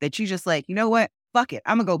that you just you know what? Fuck it.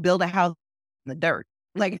 I'm gonna go build a house in the dirt.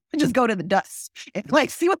 Just go to the dust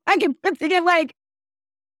and see what I can put together.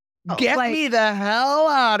 Get me the hell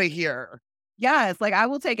out of here. Yeah, it's I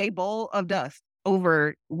will take a bowl of dust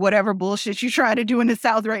over whatever bullshit you try to do in the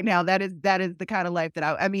South right now. That is the kind of life that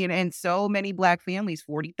and so many Black families,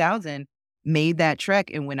 40,000, made that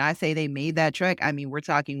trek. And when I say they made that trek, we're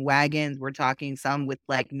talking wagons, we're talking some with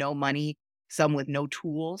no money, some with no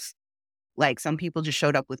tools. Some people just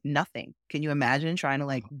showed up with nothing. Can you imagine trying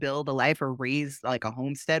to build a life or raise a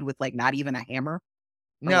homestead with not even a hammer?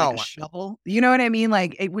 No. A shovel. You know what I mean?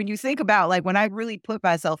 When you think about when I really put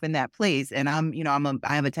myself in that place, and I have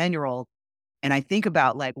a 10-year-old, and I think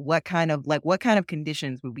about what kind of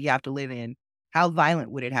conditions would we have to live in? How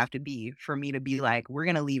violent would it have to be for me to be we're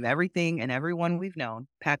going to leave everything and everyone we've known,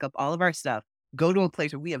 pack up all of our stuff, go to a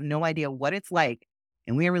place where we have no idea what it's like,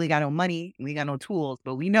 and we ain't really got no money, and we got no tools,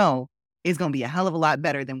 but we know it's going to be a hell of a lot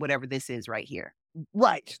better than whatever this is right here.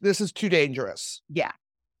 Right. This is too dangerous. Yeah.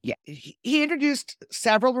 Yeah. He introduced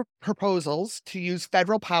several proposals to use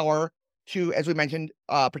federal power to, as we mentioned,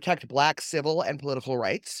 protect Black civil and political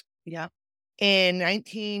rights. Yeah. In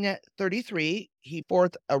 1933, he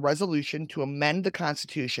forth a resolution to amend the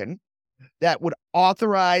Constitution that would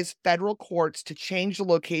authorize federal courts to change the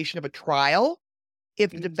location of a trial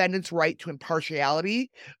if the defendant's right to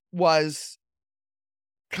impartiality was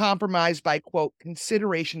compromised by, quote,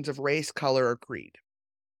 considerations of race, color, or creed.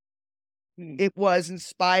 It was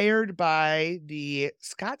inspired by the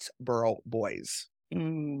Scottsboro Boys.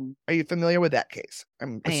 Are you familiar with that case?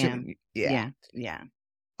 I'm assuming. Yeah.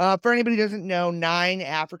 For anybody who doesn't know, 9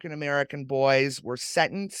 African-American boys were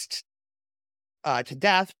sentenced to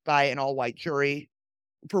death by an all-white jury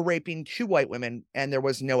for raping 2 white women, and there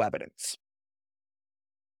was no evidence.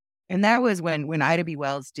 And that was when Ida B.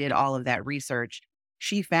 Wells did all of that research.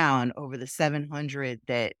 She found over the 700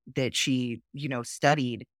 that she,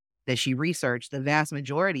 studied, that she researched, the vast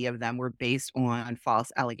majority of them were based on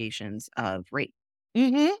false allegations of rape.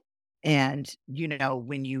 Mm-hmm. And,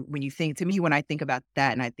 when you think, to me, when I think about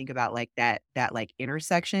that and I think about that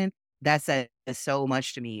intersection, that says so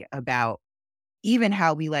much to me about even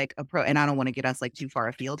how we approach, and I don't want to get us too far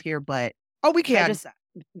afield here, but we can.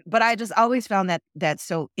 I just always found that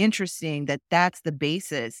so interesting that's the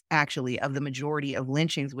basis actually of the majority of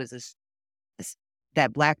lynchings was this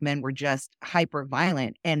that Black men were just hyper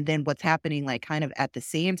violent. And then what's happening kind of at the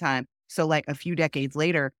same time. So a few decades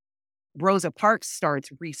later, Rosa Parks starts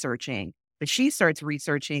researching, but she starts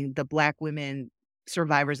researching the Black women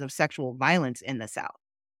survivors of sexual violence in the South.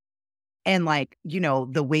 and like,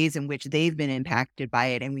 the ways in which they've been impacted by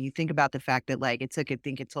it. And when you think about the fact that like it took, I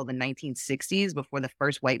think, until the 1960s before the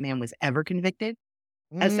first white man was ever convicted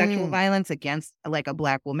of sexual Mm. violence against like a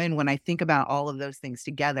Black woman, when I think about all of those things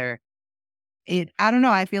together, I don't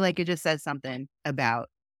know, I feel like it just says something about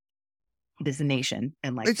this nation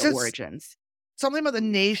and like It the says origins. something about the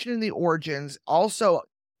nation and the origins. Also,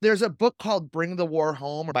 there's a book called Bring the War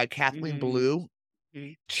Home by Kathleen Mhm. Blue.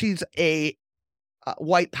 Mhm. She's a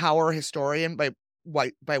white power historian. By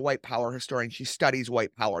white power historian, she studies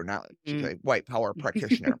white power, not she's a white power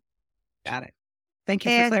practitioner. Got it. Thank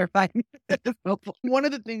you for And clarifying. That's helpful. one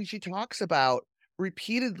of the things she talks about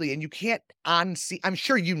repeatedly, and you can't unsee, I'm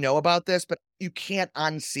sure you know about this, but you can't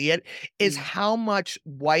unsee it, is Mm. how much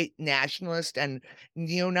white nationalist and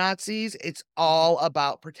neo-Nazis, it's all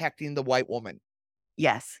about protecting the white woman.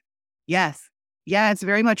 Yes. Yes. Yeah, it's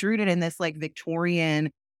very much rooted in this like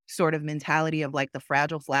Victorian sort of mentality of like the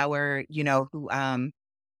fragile flower, who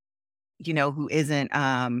isn't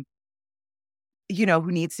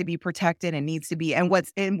who needs to be protected and needs to be, and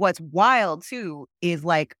what's wild too is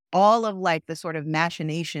like all of like the sort of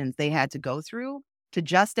machinations they had to go through to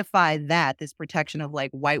justify this protection of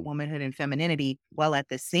like white womanhood and femininity, while at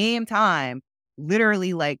the same time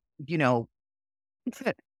literally like,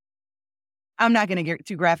 I'm not going to get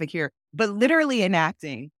too graphic here, but literally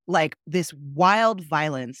enacting like this wild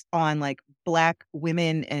violence on like Black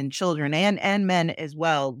women and children and men as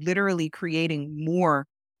well, literally creating more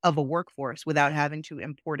of a workforce without having to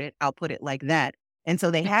import it. I'll put it like that. And so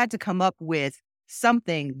they had to come up with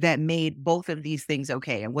something that made both of these things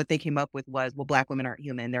okay. And what they came up with was, well, Black women aren't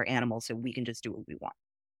human, they're animals, so we can just do what we want.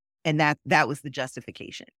 And that was the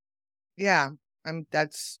justification. Yeah,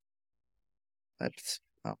 that's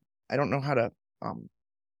I don't know how to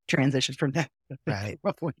Transition from that. Right.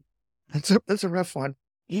 Rough one. That's a rough one.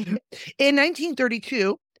 In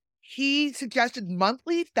 1932, he suggested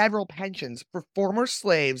monthly federal pensions for former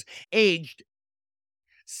slaves aged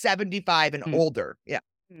 75 and Mm. older. Yeah.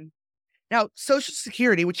 Mm. Now, Social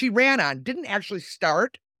Security, which he ran on, didn't actually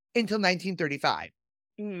start until 1935,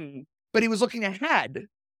 Mm. but he was looking ahead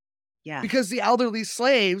Yeah. because the elderly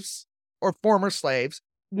slaves or former slaves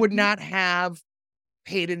would Mhm. not have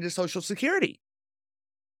paid into Social Security.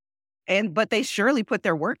 But they surely put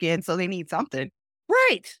their work in, so they need something.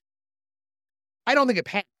 Right. I don't think it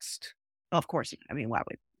passed. Of course. I mean, why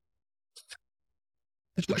would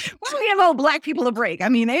we give old Black people a break? I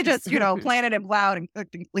mean, they just, planted and plowed and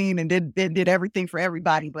cooked and cleaned and did everything for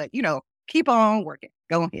everybody. But, keep on working.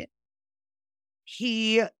 Go ahead.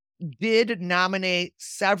 He did nominate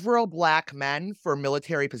several Black men for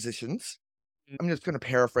military positions. I'm just going to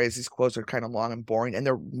paraphrase. These quotes are kind of long and boring, and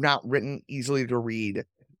they're not written easily to read.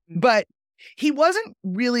 But he wasn't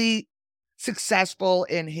really successful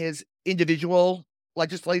in his individual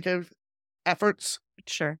legislative efforts,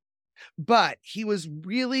 Sure. but he was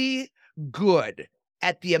really good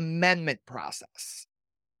at the amendment process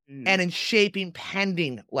and in shaping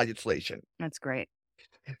pending legislation. That's great.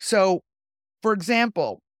 So, for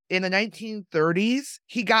example, in the 1930s,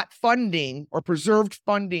 he got funding or preserved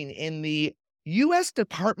funding in the U.S.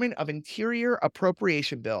 Department of Interior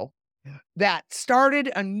Appropriation Bill that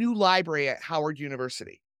started a new library at Howard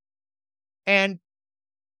University. And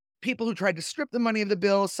people who tried to strip the money of the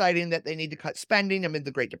bill, citing that they need to cut spending amid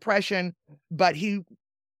the Great Depression, but he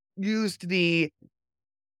used the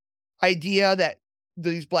idea that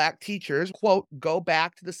these Black teachers, quote, go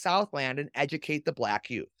back to the Southland and educate the Black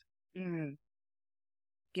youth. Mm.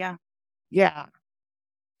 Yeah. Yeah.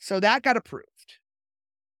 So that got approved.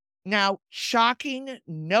 Now, shocking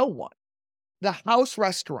no one, the house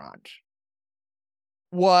restaurant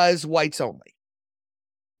was whites only.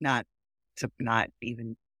 Not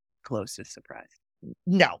even close to surprised.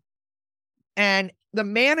 No. And the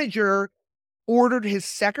manager ordered his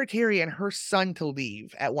secretary and her son to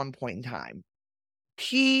leave at one point in time.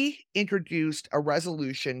 He introduced a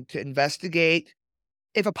resolution to investigate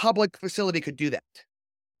if a public facility could do that,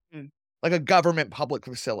 like a government public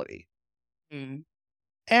facility. And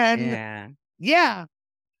yeah,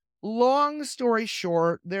 long story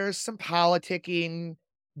short, there's some politicking, ...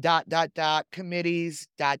 committees, ...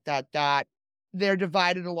 They're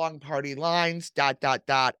divided along party lines, ...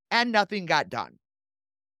 and nothing got done.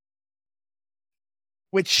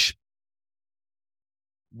 Which,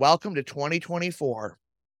 welcome to 2024.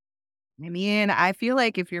 I mean, I feel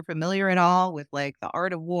like if you're familiar at all with like The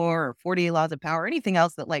Art of War or 48 Laws of Power, or anything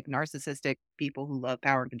else that like narcissistic people who love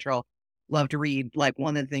power and control love to read, like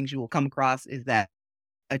one of the things you will come across is that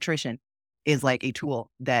attrition is like a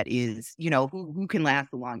tool that is, who can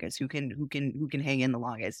last the longest, who can hang in the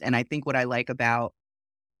longest. And I think what I like about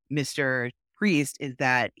Mr. DePriest is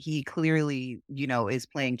that he clearly, is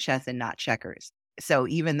playing chess and not checkers. So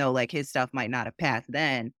even though like his stuff might not have passed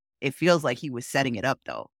then, it feels like he was setting it up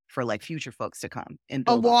though for like future folks to come and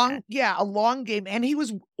build on that. A long game. And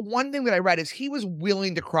one thing that I read is he was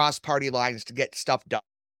willing to cross party lines to get stuff done.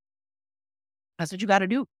 That's what you got to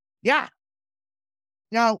do. Yeah.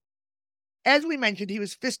 Now, as we mentioned, he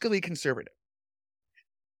was fiscally conservative.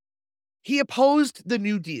 He opposed the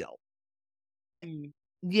New Deal.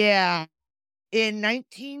 Yeah. In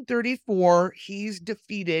 1934, he's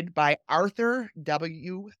defeated by Arthur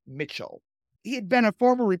W. Mitchell. He had been a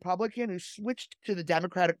former Republican who switched to the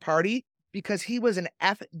Democratic Party because he was an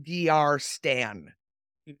FDR stan.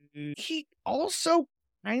 He also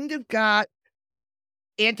kind of got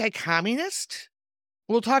anti-communist.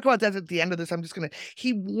 We'll talk about that at the end of this.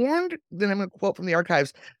 He warned, then I'm going to quote from the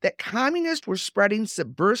archives, that communists were spreading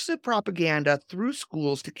subversive propaganda through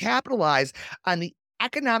schools to capitalize on the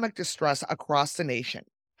economic distress across the nation.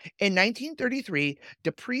 In 1933,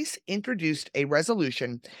 DePriest introduced a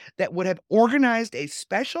resolution that would have organized a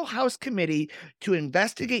special House committee to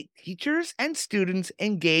investigate teachers and students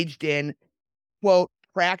engaged in, quote,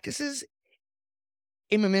 practices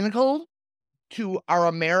inimical to our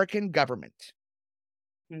American government.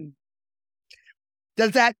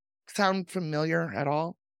 Does that sound familiar at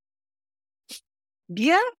all?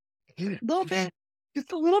 Yeah, a little bit.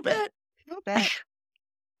 Just a little bit.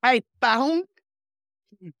 I found,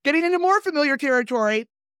 getting into more familiar territory,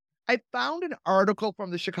 I found an article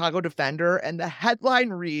from the Chicago Defender, and the headline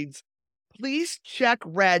reads, "Police check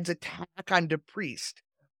Red's attack on DePriest.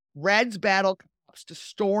 Reds battle cops to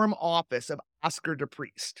storm office of Oscar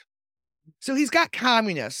DePriest." So he's got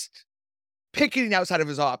communists picketing outside of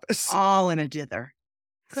his office. All in a dither.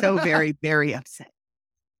 So very, very upset.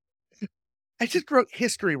 I just wrote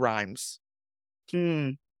history rhymes.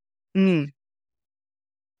 Mm.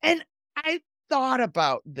 And I thought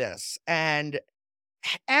about this, and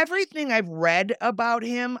everything I've read about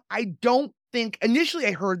him, I don't think, initially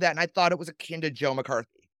I heard that and I thought it was akin to Joe McCarthy.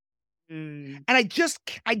 And I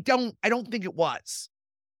don't think it was.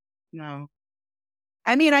 No.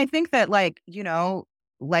 I mean, I think that like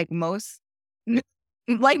most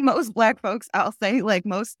Black folks, I'll say, like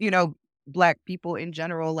most, Black people in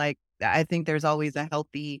general, like I think there's always a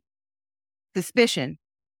healthy suspicion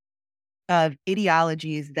of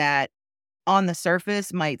ideologies that on the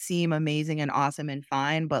surface might seem amazing and awesome and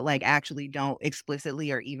fine, but like actually don't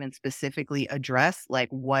explicitly or even specifically address like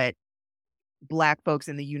what Black folks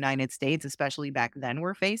in the United States, especially back then,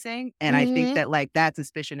 were facing. And I think that like that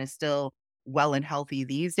suspicion is still well and healthy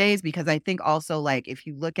these days, because I think also like if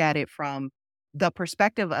you look at it from the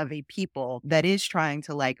perspective of a people that is trying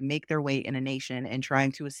to like make their way in a nation and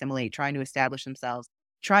trying to assimilate, trying to establish themselves,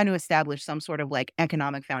 trying to establish some sort of like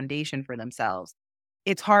economic foundation for themselves,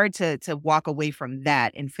 it's hard to walk away from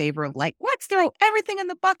that in favor of like, let's throw everything in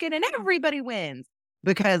the bucket and everybody wins.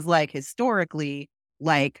 Because like historically,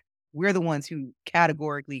 like we're the ones who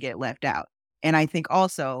categorically get left out. And I think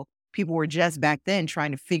also people were just back then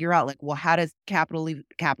trying to figure out like, well, how does capitalism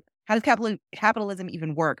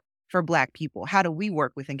even work for Black people? How do we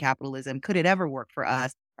work within capitalism? Could it ever work for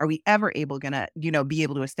us? Are we ever gonna, be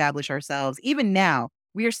able to establish ourselves? Even now,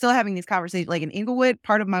 we are still having these conversations. Like in Inglewood,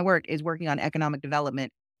 part of my work is working on economic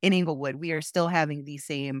development in Inglewood. We are still having these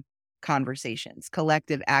same conversations,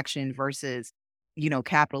 collective action versus,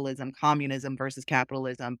 capitalism, communism versus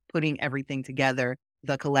capitalism, putting everything together,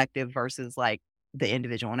 the collective versus like the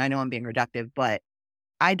individual. And I know I'm being reductive, but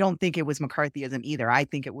I don't think it was McCarthyism either. I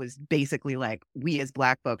think it was basically like we as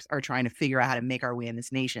Black folks are trying to figure out how to make our way in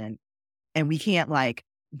this nation. And we can't like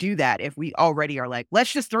do that if we already are like,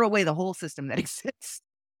 let's just throw away the whole system that exists.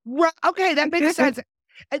 Right. Okay, that makes sense.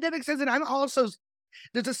 And that makes sense. And I'm also,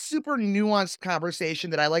 there's a super nuanced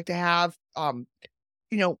conversation that I like to have.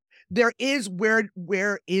 There is where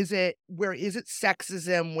is it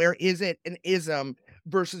sexism? Where is it an ism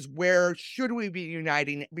versus where should we be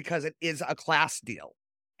uniting because it is a class deal?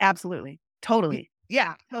 Absolutely. Totally.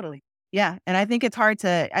 Yeah. Totally. Yeah. And I think it's hard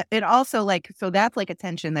to, it also like, so that's like a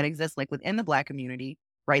tension that exists like within the Black community,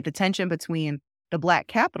 right? The tension between the Black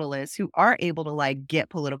capitalists who are able to like get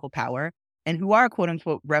political power and who are quote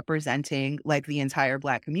unquote representing like the entire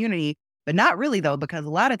Black community, but not really though, because a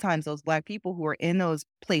lot of times those Black people who are in those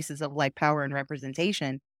places of like power and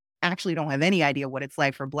representation actually don't have any idea what it's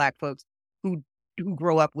like for Black folks who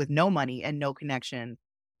grow up with no money and no connection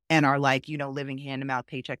and are like, living hand to mouth,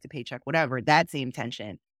 paycheck to paycheck, whatever. That same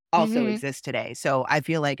tension also exists today. So I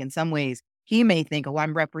feel like in some ways he may think, oh,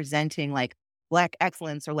 I'm representing like Black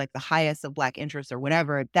excellence or like the highest of Black interests or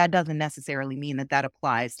whatever. That doesn't necessarily mean that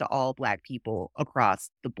applies to all Black people across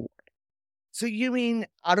the board. So you mean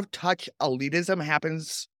out of touch elitism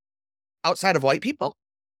happens outside of white people?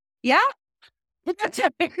 Yeah. Showing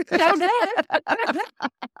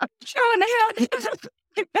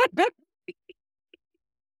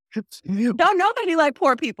Don't nobody like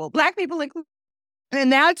poor people. Black people include.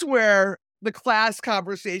 And that's where the class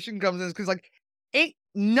conversation comes in, because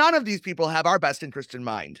none of these people have our best interest in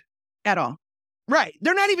mind At all. Right.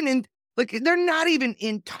 They're not even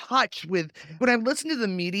in touch with, when I listen to the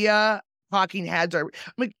media talking heads, I'm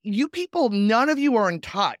like, you people, none of you are in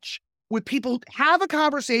touch with people. Have a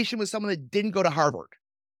conversation with someone that didn't go to Harvard.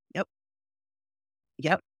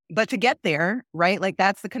 Yep. But to get there, right? Like,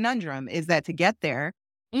 that's the conundrum, is that to get there,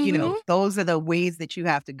 those are the ways that you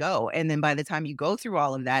have to go. And then by the time you go through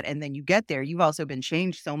all of that and then you get there, you've also been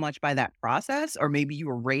changed so much by that process, or maybe you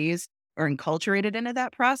were raised or enculturated into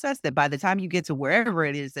that process, that by the time you get to wherever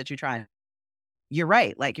it is that you're trying, you're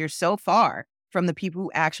right. Like, you're so far from the people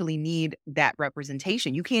who actually need that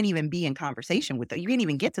representation. You can't even be in conversation with them. You can't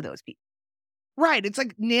even get to those people. Right. It's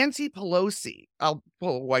like Nancy Pelosi, I'll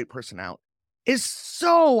pull a white person out, is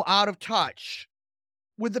so out of touch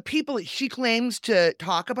with the people that she claims to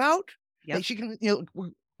talk about. Yep. That she can,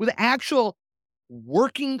 with actual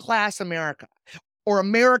working class America or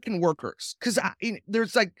American workers. Because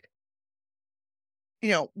there's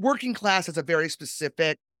working class is a very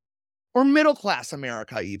specific, or middle class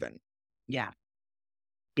America even. Yeah.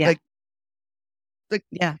 Yeah.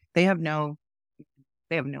 Yeah. They have no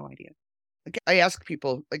idea. Like, I ask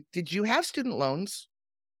people, like, did you have student loans?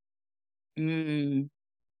 That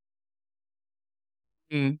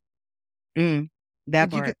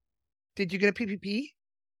part. Did you get a PPP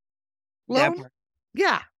That loan? part.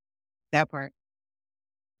 Yeah. That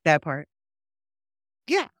part.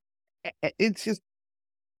 Yeah. It's just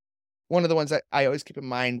one of the ones that I always keep in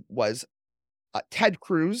mind was Ted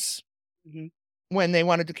Cruz, when they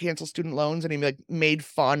wanted to cancel student loans, and he made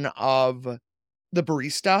fun of the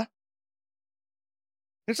barista.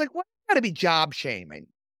 It's like, what got to be job shaming?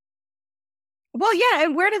 Well, yeah,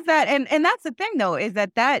 and where does that, and that's the thing though, is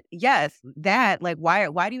that like,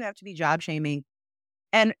 why do you have to be job shaming?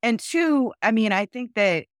 And two, I mean, I think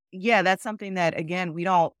that, yeah, that's something that, again, we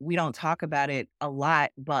don't talk about it a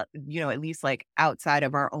lot, but at least like outside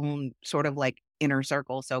of our own sort of like inner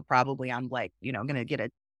circle. So probably I'm like, gonna get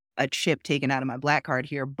a chip taken out of my black card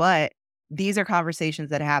here. But these are conversations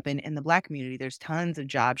that happen in the Black community. There's tons of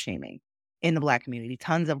job shaming in the Black community,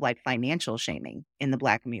 tons of like financial shaming in the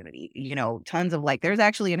Black community, tons of like, there's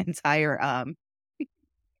actually an entire, I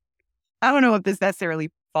don't know if this necessarily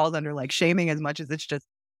falls under like shaming as much as it's just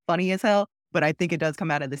funny as hell, but I think it does come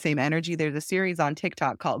out of the same energy. There's a series on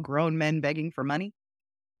TikTok called Grown Men Begging for Money,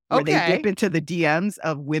 where they dip into the DMs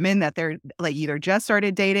of women that they're like either just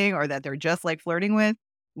started dating or that they're just like flirting with,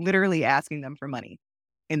 literally asking them for money,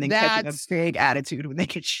 and then catching a big attitude when they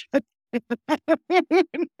get shut.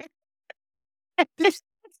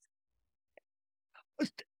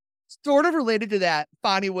 Sort of related to that,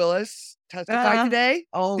 Bonnie Willis testified today.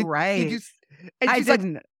 Oh, right. And she's like,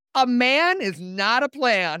 a man is not a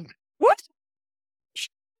plan. What?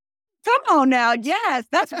 Come on now. Yes,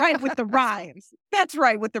 that's right with the rhymes. That's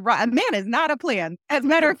right with the rhyme. A man is not a plan. As a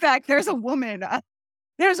matter of fact, there's a woman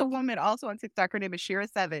also on TikTok. Her name is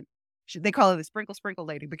Shira7. They call her the sprinkle sprinkle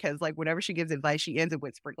lady, because like whenever she gives advice, she ends it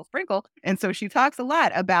with sprinkle sprinkle. And so she talks a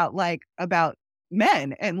lot about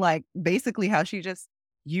men and like basically how she just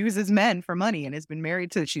uses men for money, and has been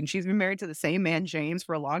married to she's been married to the same man, James,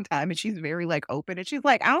 for a long time, and she's very like open, and she's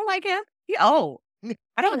like, I don't like him.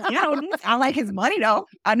 I don't like his money though.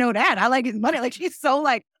 I know that. I like his money. Like, she's so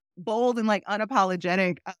like bold and like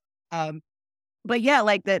unapologetic. But yeah,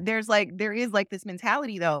 like that there is like this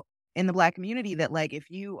mentality though in the Black community that like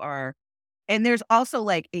if you are, and there's also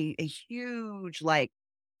like a huge like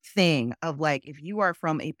thing of like, if you are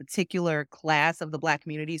from a particular class of the Black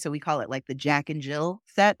community, so we call it like the Jack and Jill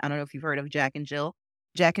set. I don't know if you've heard of Jack and Jill.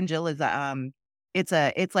 Jack and Jill is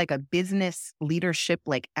it's like a business leadership,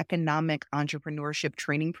 like economic entrepreneurship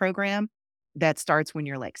training program that starts when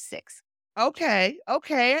you're like 6. Okay.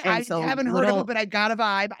 I haven't heard of it, but I got a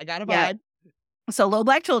vibe. Yeah. So little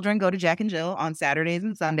Black children go to Jack and Jill on Saturdays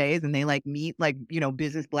and Sundays, and they like meet like,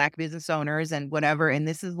 Black business owners and whatever. And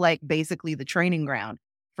this is like basically the training ground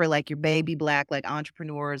for like your baby Black like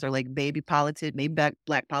entrepreneurs, or like maybe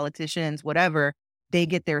Black politicians, whatever. They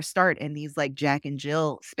get their start in these like Jack and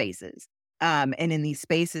Jill spaces. And in these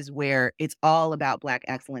spaces where it's all about Black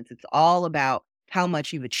excellence, it's all about how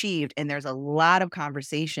much you've achieved. And there's a lot of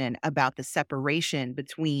conversation about the separation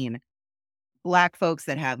between Black folks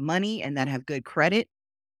that have money and that have good credit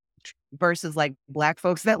versus like Black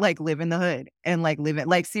folks that like live in the hood and like live it.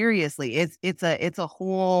 Like seriously, it's a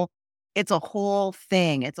whole It's a whole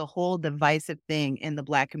thing. It's a whole divisive thing in the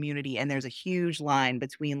Black community. And there's a huge line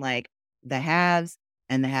between like the haves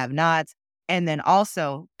and the have-nots. And then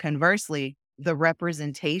also, conversely, the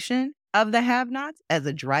representation of the have-nots as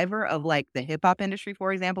a driver of like the hip hop industry,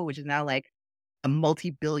 for example, which is now like a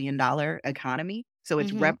multi-billion-dollar economy. So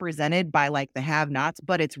it's represented by like the have-nots,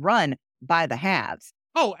 but it's run by the haves.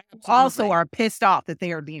 Oh, Also are pissed off that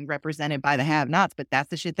they are being represented by the have-nots, but that's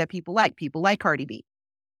the shit that people like. People like Cardi B.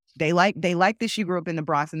 They like that she grew up in the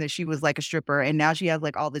Bronx and that she was like a stripper and now she has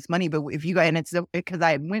like all this money. But if you go, and it's because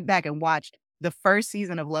I went back and watched the first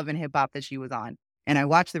season of Love and Hip Hop that she was on, and I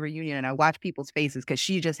watched the reunion and I watched people's faces because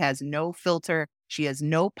she just has no filter. She has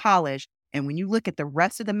no polish. And when you look at the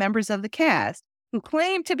rest of the members of the cast who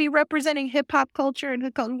claim to be representing hip hop culture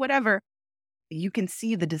and whatever, you can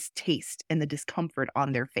see the distaste and the discomfort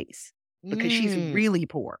on their face because she's really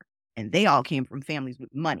poor and they all came from families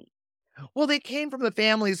with money. Well, they came from the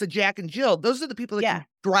families of Jack and Jill. Those are the people that can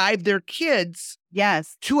drive their kids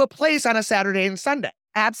to a place on a Saturday and Sunday.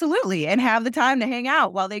 Absolutely. And have the time to hang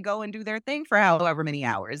out while they go and do their thing for however many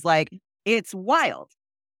hours. Like, it's wild.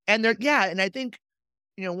 And and I think,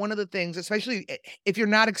 one of the things, especially if you're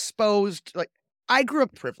not exposed, like I grew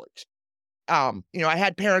up privileged. I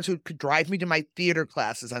had parents who could drive me to my theater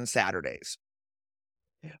classes on Saturdays.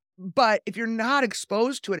 But if you're not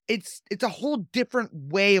exposed to it, it's a whole different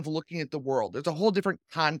way of looking at the world. There's a whole different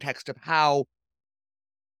context of how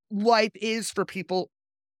life is for people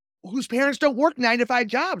whose parents don't work 9-to-5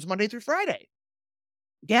 jobs Monday through Friday.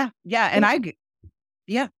 Yeah. And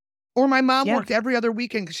Or my mom worked every other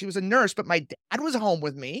weekend because she was a nurse, but my dad was home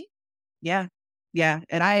with me. Yeah. Yeah.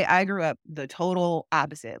 And I grew up the total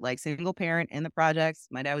opposite, like single parent in the projects.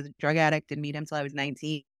 My dad was a drug addict, didn't meet him till I was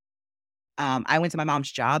 19. I went to my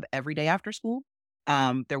mom's job every day after school.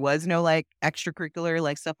 There was no like extracurricular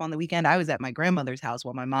like stuff on the weekend. I was at my grandmother's house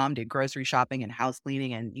while my mom did grocery shopping and house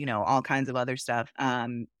cleaning and, all kinds of other stuff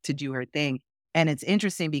to do her thing. And it's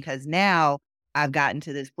interesting because now I've gotten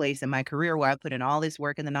to this place in my career where I put in all this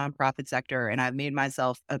work in the nonprofit sector and I've made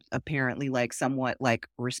myself apparently like somewhat like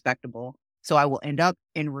respectable. So I will end up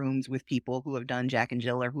in rooms with people who have done Jack and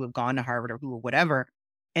Jill or who have gone to Harvard or who whatever.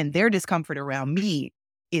 And their discomfort around me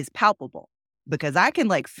is palpable because I can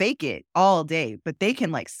like fake it all day, but they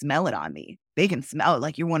can like smell it on me. They can smell it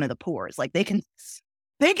like you're one of the poors. Like they can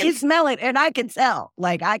smell it and I can tell.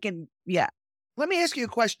 Like I can, yeah. Let me ask you a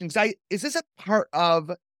question. Is this a part of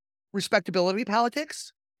respectability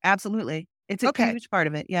politics? Absolutely. It's a huge part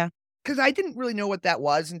of it. Yeah. Because I didn't really know what that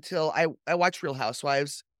was until I watched Real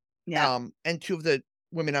Housewives. Yeah. And two of the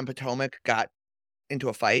women on Potomac got into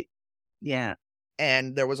a fight. Yeah.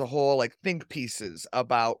 And there was a whole like think pieces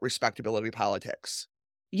about respectability politics.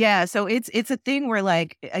 Yeah. So it's a thing where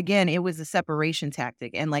like, again, it was a separation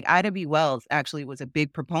tactic. And like Ida B. Wells actually was a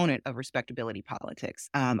big proponent of respectability politics.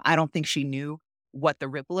 I don't think she knew what the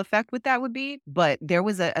ripple effect with that would be, but there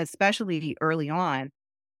was especially early on,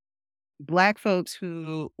 Black folks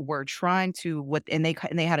who were trying to and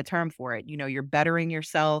they had a term for it. You're bettering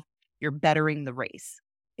yourself, you're bettering the race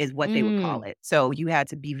is what they would call it. So you had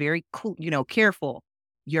to be very careful.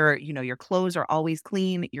 Your clothes are always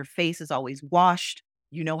clean, your face is always washed,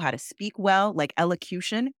 you know how to speak well. Like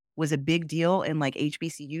elocution was a big deal in like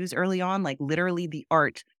HBCUs early on, like literally the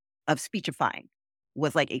art of speechifying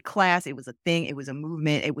was like a class. It was a thing. It was a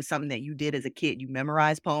movement. It was something that you did as a kid. You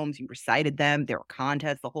memorized poems, you recited them, there were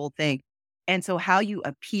contests, the whole thing. And so how you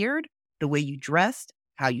appeared, the way you dressed,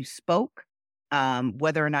 how you spoke,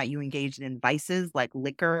 whether or not you engaged in vices like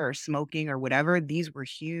liquor or smoking or whatever, these were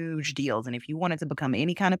huge deals. And if you wanted to become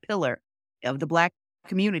any kind of pillar of the Black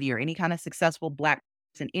community or any kind of successful Black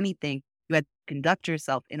person, anything, you had to conduct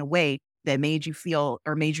yourself in a way that made you feel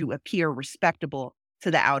or made you appear respectable to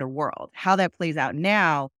the outer world. How that plays out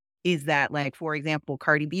now is that, like, for example,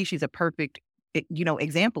 Cardi B, she's a perfect,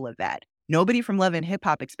 example of that. Nobody from Love and Hip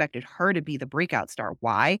Hop expected her to be the breakout star.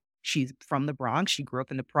 Why? She's from the Bronx. She grew up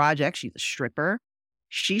in the project. She's a stripper.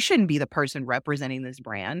 She shouldn't be the person representing this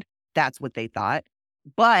brand. That's what they thought.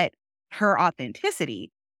 But her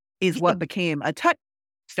authenticity is what became a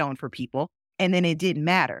touchstone for people. And then it didn't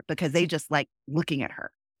matter because they just like looking at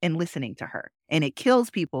her and listening to her. And it kills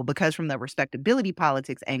people because from the respectability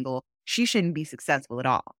politics angle, she shouldn't be successful at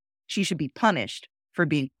all. She should be punished for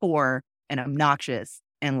being poor and obnoxious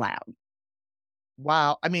and loud.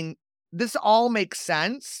 Wow. I mean, this all makes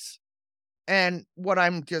sense. And what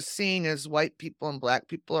I'm just seeing is white people and Black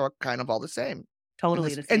people are kind of all the same.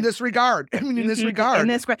 Totally the same. In this regard. I mean, in this regard.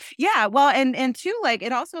 Yeah. Well, and too, like,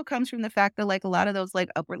 it also comes from the fact that, like, a lot of those, like,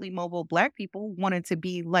 upwardly mobile Black people wanted to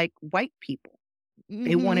be like white people.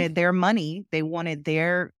 They wanted their money. They wanted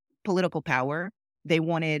their political power. They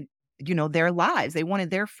wanted their lives. They wanted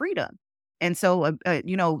their freedom. And so,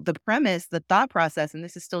 the premise, the thought process, and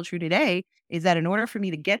this is still true today, is that in order for me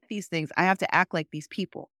to get these things, I have to act like these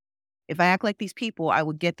people. If I act like these people, I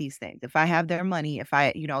will get these things. If I have their money, if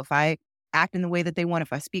I act in the way that they want,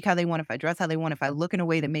 if I speak how they want, if I dress how they want, if I look in a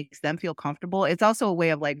way that makes them feel comfortable, it's also a way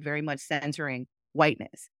of like very much censoring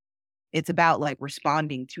whiteness. It's about like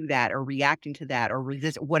responding to that or reacting to that or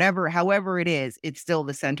resist however it is, it's still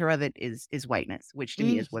the center of it is whiteness, which to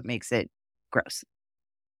me is what makes it gross.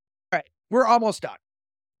 All right. We're almost done.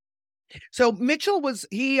 So Mitchell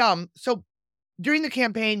so during the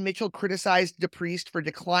campaign, Mitchell criticized DePriest for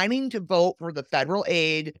declining to vote for the federal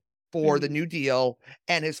aid for the New Deal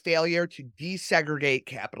and his failure to desegregate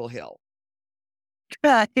Capitol Hill.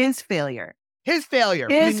 His failure. His failure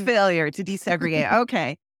to desegregate.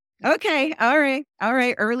 Okay. Okay. All right.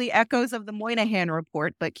 Early echoes of the Moynihan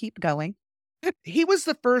report, but keep going. He was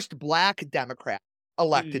the first Black Democrat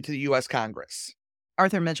elected to the U.S. Congress.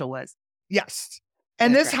 Arthur Mitchell was. Yes.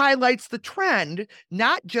 And this highlights the trend,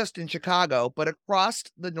 not just in Chicago, but across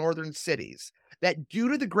the northern cities, that due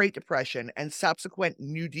to the Great Depression and subsequent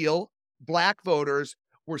New Deal, Black voters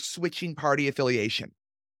were switching party affiliation.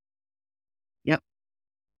 Yep.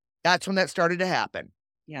 That's when that started to happen.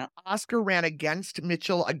 Yeah. Oscar ran against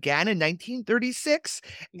Mitchell again in 1936,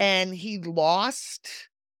 and he lost.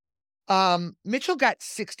 Mitchell got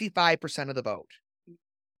 65% of the vote,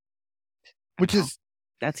 which is...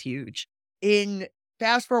 That's huge.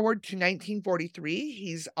 Fast forward to 1943,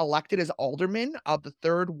 he's elected as alderman of the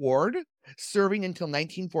 3rd Ward, serving until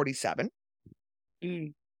 1947.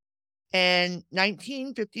 And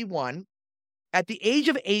 1951, at the age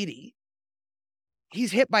of 80,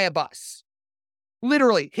 he's hit by a bus.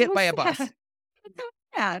 Literally hit by a bus. That's so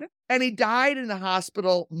bad. And he died in the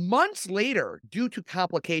hospital months later due to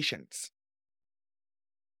complications.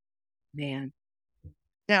 Man.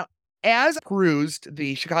 Now, as perused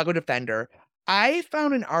the Chicago Defender, I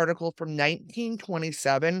found an article from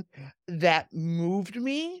 1927 that moved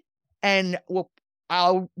me, and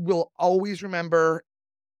I will always remember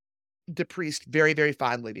DePriest very, very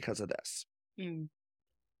fondly because of this. And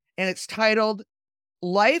it's titled,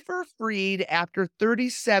 "Lifer Freed After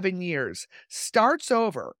 37 Years Starts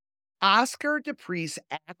Over. Oscar DePriest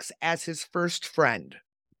Acts as His First Friend."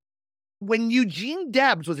 When Eugene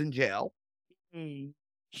Debs was in jail,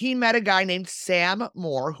 he met a guy named Sam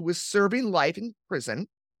Moore who was serving life in prison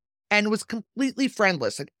and was completely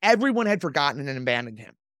friendless, and everyone had forgotten and abandoned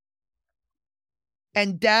him.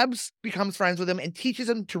 And Debs becomes friends with him and teaches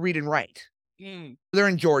him to read and write. They're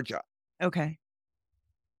in Georgia. Okay.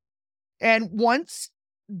 And once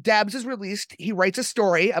Debs is released, he writes a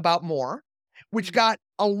story about Moore, which got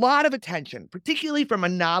a lot of attention, particularly from a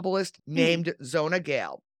novelist named Zona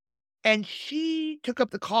Gale. And she took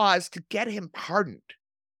up the cause to get him pardoned.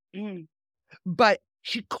 But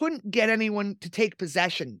she couldn't get anyone to take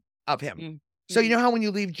possession of him. So you know how when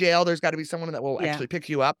you leave jail, there's got to be someone that will actually pick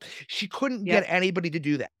you up? She couldn't get anybody to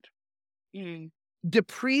do that.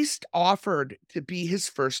 DePriest offered to be his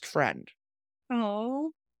first friend.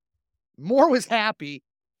 Oh. Moore was happy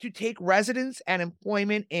to take residence and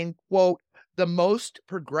employment in, quote, the most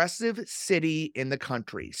progressive city in the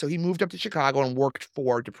country. So he moved up to Chicago and worked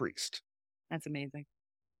for DePriest. That's amazing.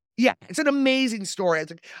 Yeah, it's an amazing story.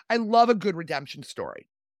 I love a good redemption story.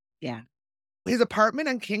 Yeah. His apartment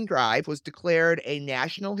on King Drive was declared a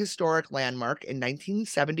National Historic Landmark in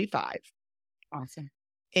 1975. Awesome.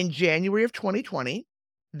 In January of 2020,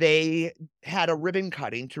 they had a ribbon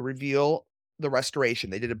cutting to reveal the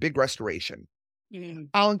restoration. They did a big restoration.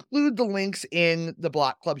 I'll include the links in the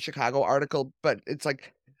Block Club Chicago article, but it's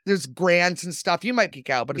like there's grants and stuff. You might geek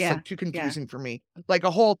out, but it's like too confusing for me. Like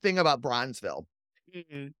a whole thing about Bronzeville.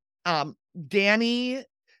 Danny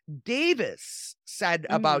Davis said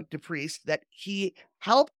about DePriest that he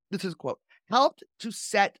helped, this is a quote, helped to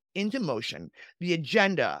set into motion the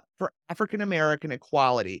agenda for African-American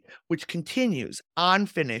equality, which continues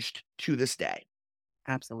unfinished to this day.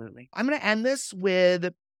 Absolutely. I'm going to end this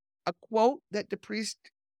with a quote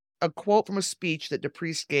from a speech that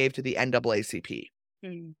DePriest gave to the NAACP.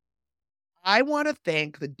 I want to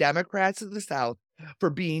thank the Democrats of the South for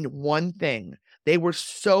being one thing. They were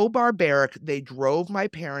so barbaric, they drove my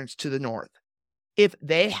parents to the North. If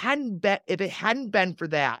it hadn't been for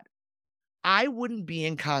that, I wouldn't be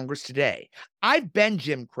in Congress today. I've been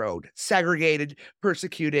Jim Crowed, segregated,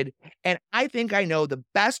 persecuted, and I think I know the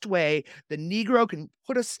best way the Negro can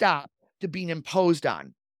put a stop to being imposed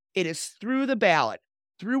on. It is through the ballot,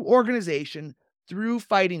 through organization, through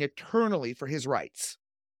fighting eternally for his rights.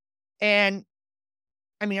 And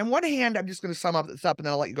I mean, on one hand, I'm just going to sum up this up and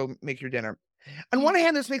then I'll let you go make your dinner. On one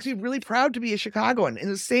hand, this makes me really proud to be a Chicagoan. In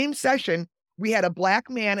the same session, we had a Black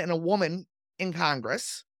man and a woman in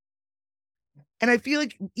Congress. And I feel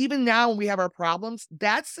like even now when we have our problems,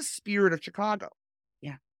 that's the spirit of Chicago.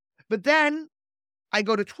 Yeah. But then I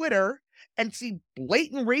go to Twitter and see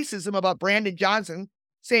blatant racism about Brandon Johnson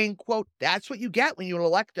saying, quote, that's what you get when you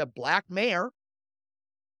elect a Black mayor.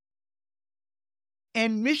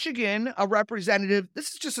 And Michigan, a representative,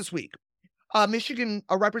 this is just this week, Michigan,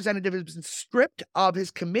 a representative has been stripped of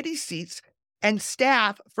his committee seats and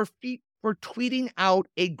staff for tweeting out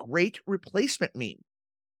a great replacement meme.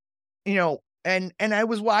 You know, and I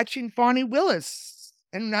was watching Fani Willis,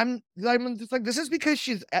 and I'm just like, this is because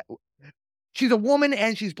she's a woman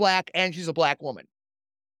and she's Black and she's a Black woman.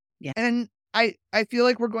 Yeah. And I feel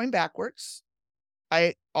like we're going backwards.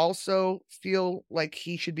 I also feel like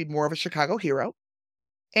he should be more of a Chicago hero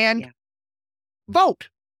and vote.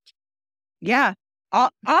 Yeah.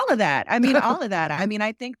 All of that. I mean, all of that. I mean,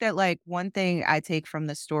 I think that like one thing I take from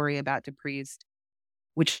the story about DePriest,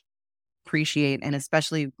 which appreciate, and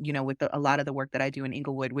especially, you know, with a lot of the work that I do in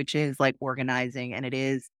Inglewood, which is like organizing and it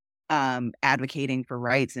is advocating for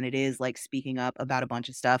rights and it is like speaking up about a bunch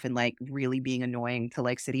of stuff and like really being annoying to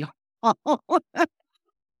like City Hall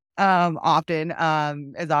often,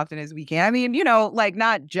 as often as we can. I mean, you know, like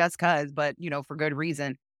not just cause, but you know, for good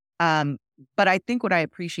reason. But I think what I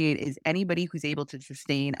appreciate is anybody who's able to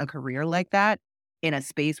sustain a career like that in a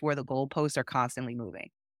space where the goalposts are constantly moving.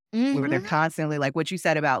 Where they're constantly like what you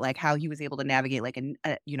said about like how he was able to navigate like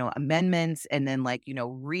you know, amendments and then like, you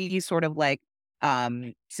know, sort of like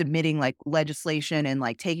submitting like legislation and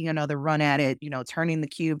like taking another run at it, you know, turning the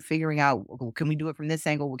cube, figuring out, well, can we do it from this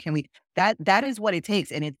angle? Well, can we that is what it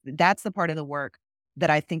takes. And that's the part of the work that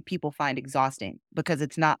I think people find exhausting because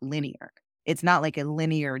it's not linear. It's not like a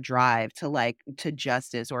linear drive to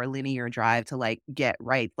justice or a linear drive to like get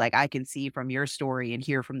right. Like I can see from your story and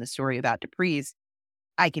hear from the story about DePriest,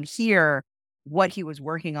 I can hear what he was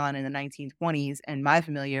working on in the 1920s and my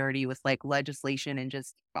familiarity with like legislation and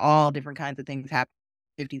just all different kinds of things happening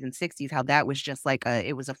in the 50s and 60s, how that was just like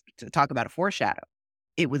to talk about a foreshadow.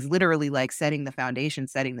 It was literally like setting the foundation,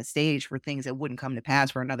 setting the stage for things that wouldn't come to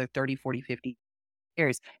pass for another 30, 40, 50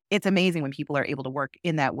 years. It's amazing when people are able to work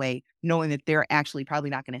in that way, knowing that they're actually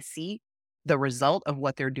probably not going to see the result of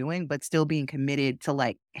what they're doing, but still being committed to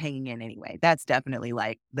like hanging in anyway. That's definitely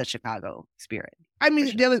like the Chicago spirit. I mean,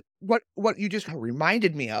 sure. What you just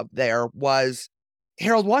reminded me of there was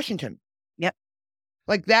Harold Washington. Yep.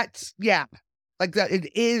 Like that's, yeah. Like that, it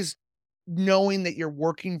is knowing that you're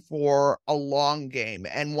working for a long game.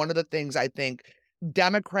 And one of the things I think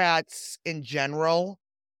Democrats in general,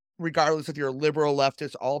 regardless if you're a liberal,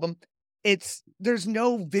 leftist, all of them, there's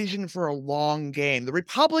no vision for a long game. The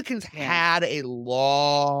Republicans had a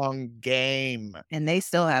long game. And they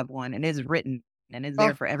still have one, and it's written, and it's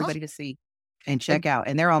there for everybody to see and check out.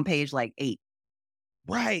 And they're on page like 8.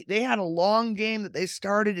 Right. They had a long game that they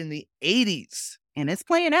started in the 80s. And it's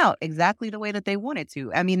playing out exactly the way that they wanted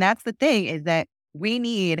to. I mean, that's the thing, is that we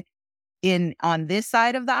need on this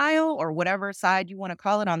side of the aisle, or whatever side you want to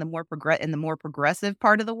call it, on the more progressive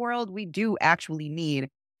part of the world, we do actually need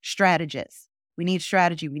strategists. We need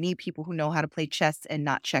strategy. We need people who know how to play chess and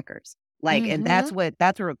not checkers. Like, and that's what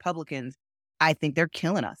Republicans, I think they're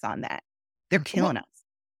killing us on that. They're killing us.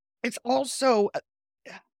 It's also,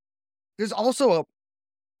 there's also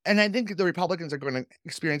and I think the Republicans are going to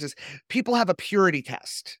experience this. People have a purity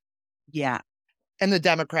test. Yeah. And the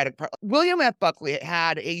Democratic Party. William F. Buckley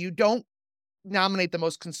had you don't nominate the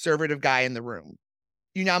most conservative guy in the room.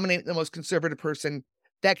 You nominate the most conservative person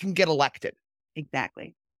that can get elected.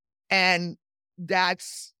 Exactly. And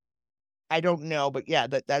that's, I don't know, but yeah,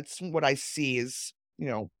 that's what I see is,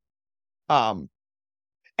 and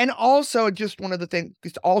also just one of the things,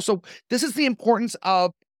 also, this is the importance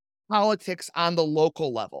of politics on the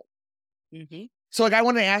local level. Mm-hmm. So like, I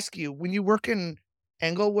want to ask you, when you work in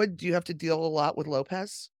Englewood, do you have to deal a lot with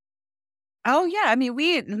Lopez? Oh yeah. I mean,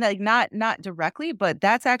 we like not directly, but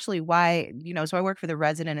that's actually why, so I work for the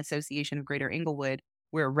Resident Association of Greater Englewood.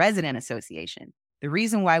 We're a resident association. The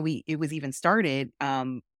reason why it was even started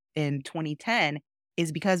in 2010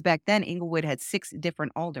 is because back then Englewood had 6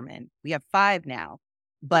 different aldermen. We have 5 now.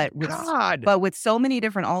 But with so many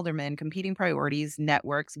different aldermen, competing priorities,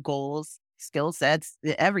 networks, goals, skill sets,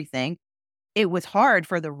 everything, it was hard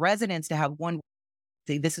for the residents to have one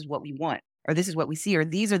say, this is what we want, or this is what we see, or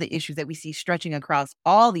these are the issues that we see stretching across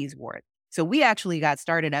all these wards. So we actually got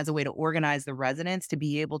started as a way to organize the residents to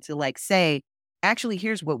be able to like say, actually,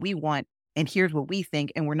 here's what we want and here's what we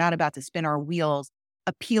think. And we're not about to spin our wheels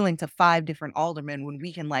appealing to 5 different aldermen when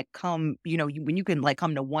we can like come, when you can like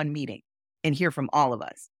come to one meeting and hear from all of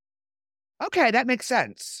us. Okay, that makes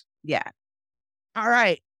sense. Yeah. All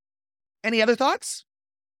right. Any other thoughts?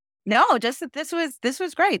 No, just that this was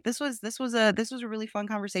great. This was a really fun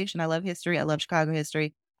conversation. I love history. I love Chicago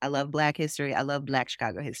history. I love Black history. I love Black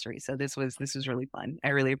Chicago history. So this was really fun. I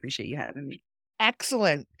really appreciate you having me.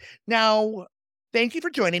 Excellent. Now, thank you for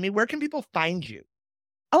joining me. Where can people find you?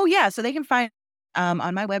 Oh, yeah. So they can find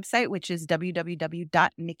on my website, which is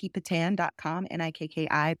www.nikkipatan.com,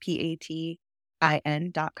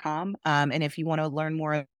 NIKKIPATIN.com. And if you want to learn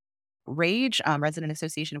more RAGE, Resident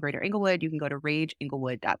Association of Greater Englewood, you can go to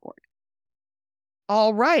rageenglewood.org.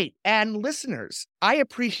 All right. And listeners, I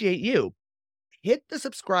appreciate you. Hit the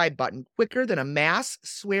subscribe button quicker than a mass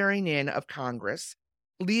swearing in of Congress.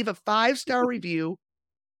 Leave a 5-star review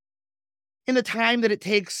in the time that it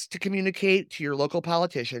takes to communicate to your local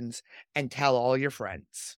politicians, and tell all your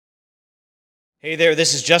friends. Hey there,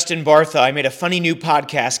 this is Justin Bartha. I made a funny new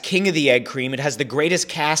podcast, King of the Egg Cream. It has the greatest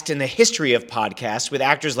cast in the history of podcasts with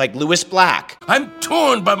actors like Louis Black. I'm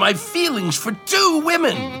torn by my feelings for 2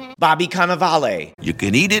 women. Bobby Cannavale. You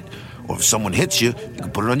can eat it, or if someone hits you, you can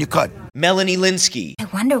put it on your cut. Melanie Linsky. I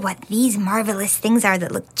wonder what these marvelous things are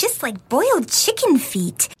that look just like boiled chicken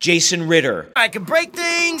feet. Jason Ritter. I can break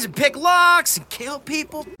things and pick locks and kill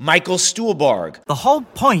people. Michael Stuhlbarg. The whole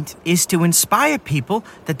point is to inspire people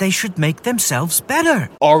that they should make themselves better.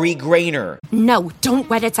 Ari Grainer. No, don't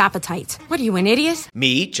whet its appetite. What are you, an idiot?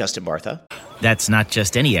 Me, Justin Bartha. That's not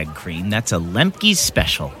just any egg cream, that's a Lemke's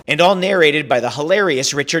special. And all narrated by the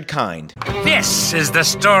hilarious Richard Kind. This is the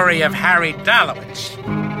story of Harry Dalowitz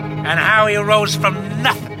and how he rose from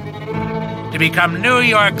nothing to become New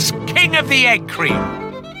York's King of the Egg Cream.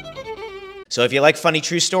 So if you like funny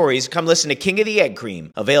true stories, come listen to King of the Egg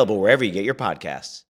Cream, available wherever you get your podcasts.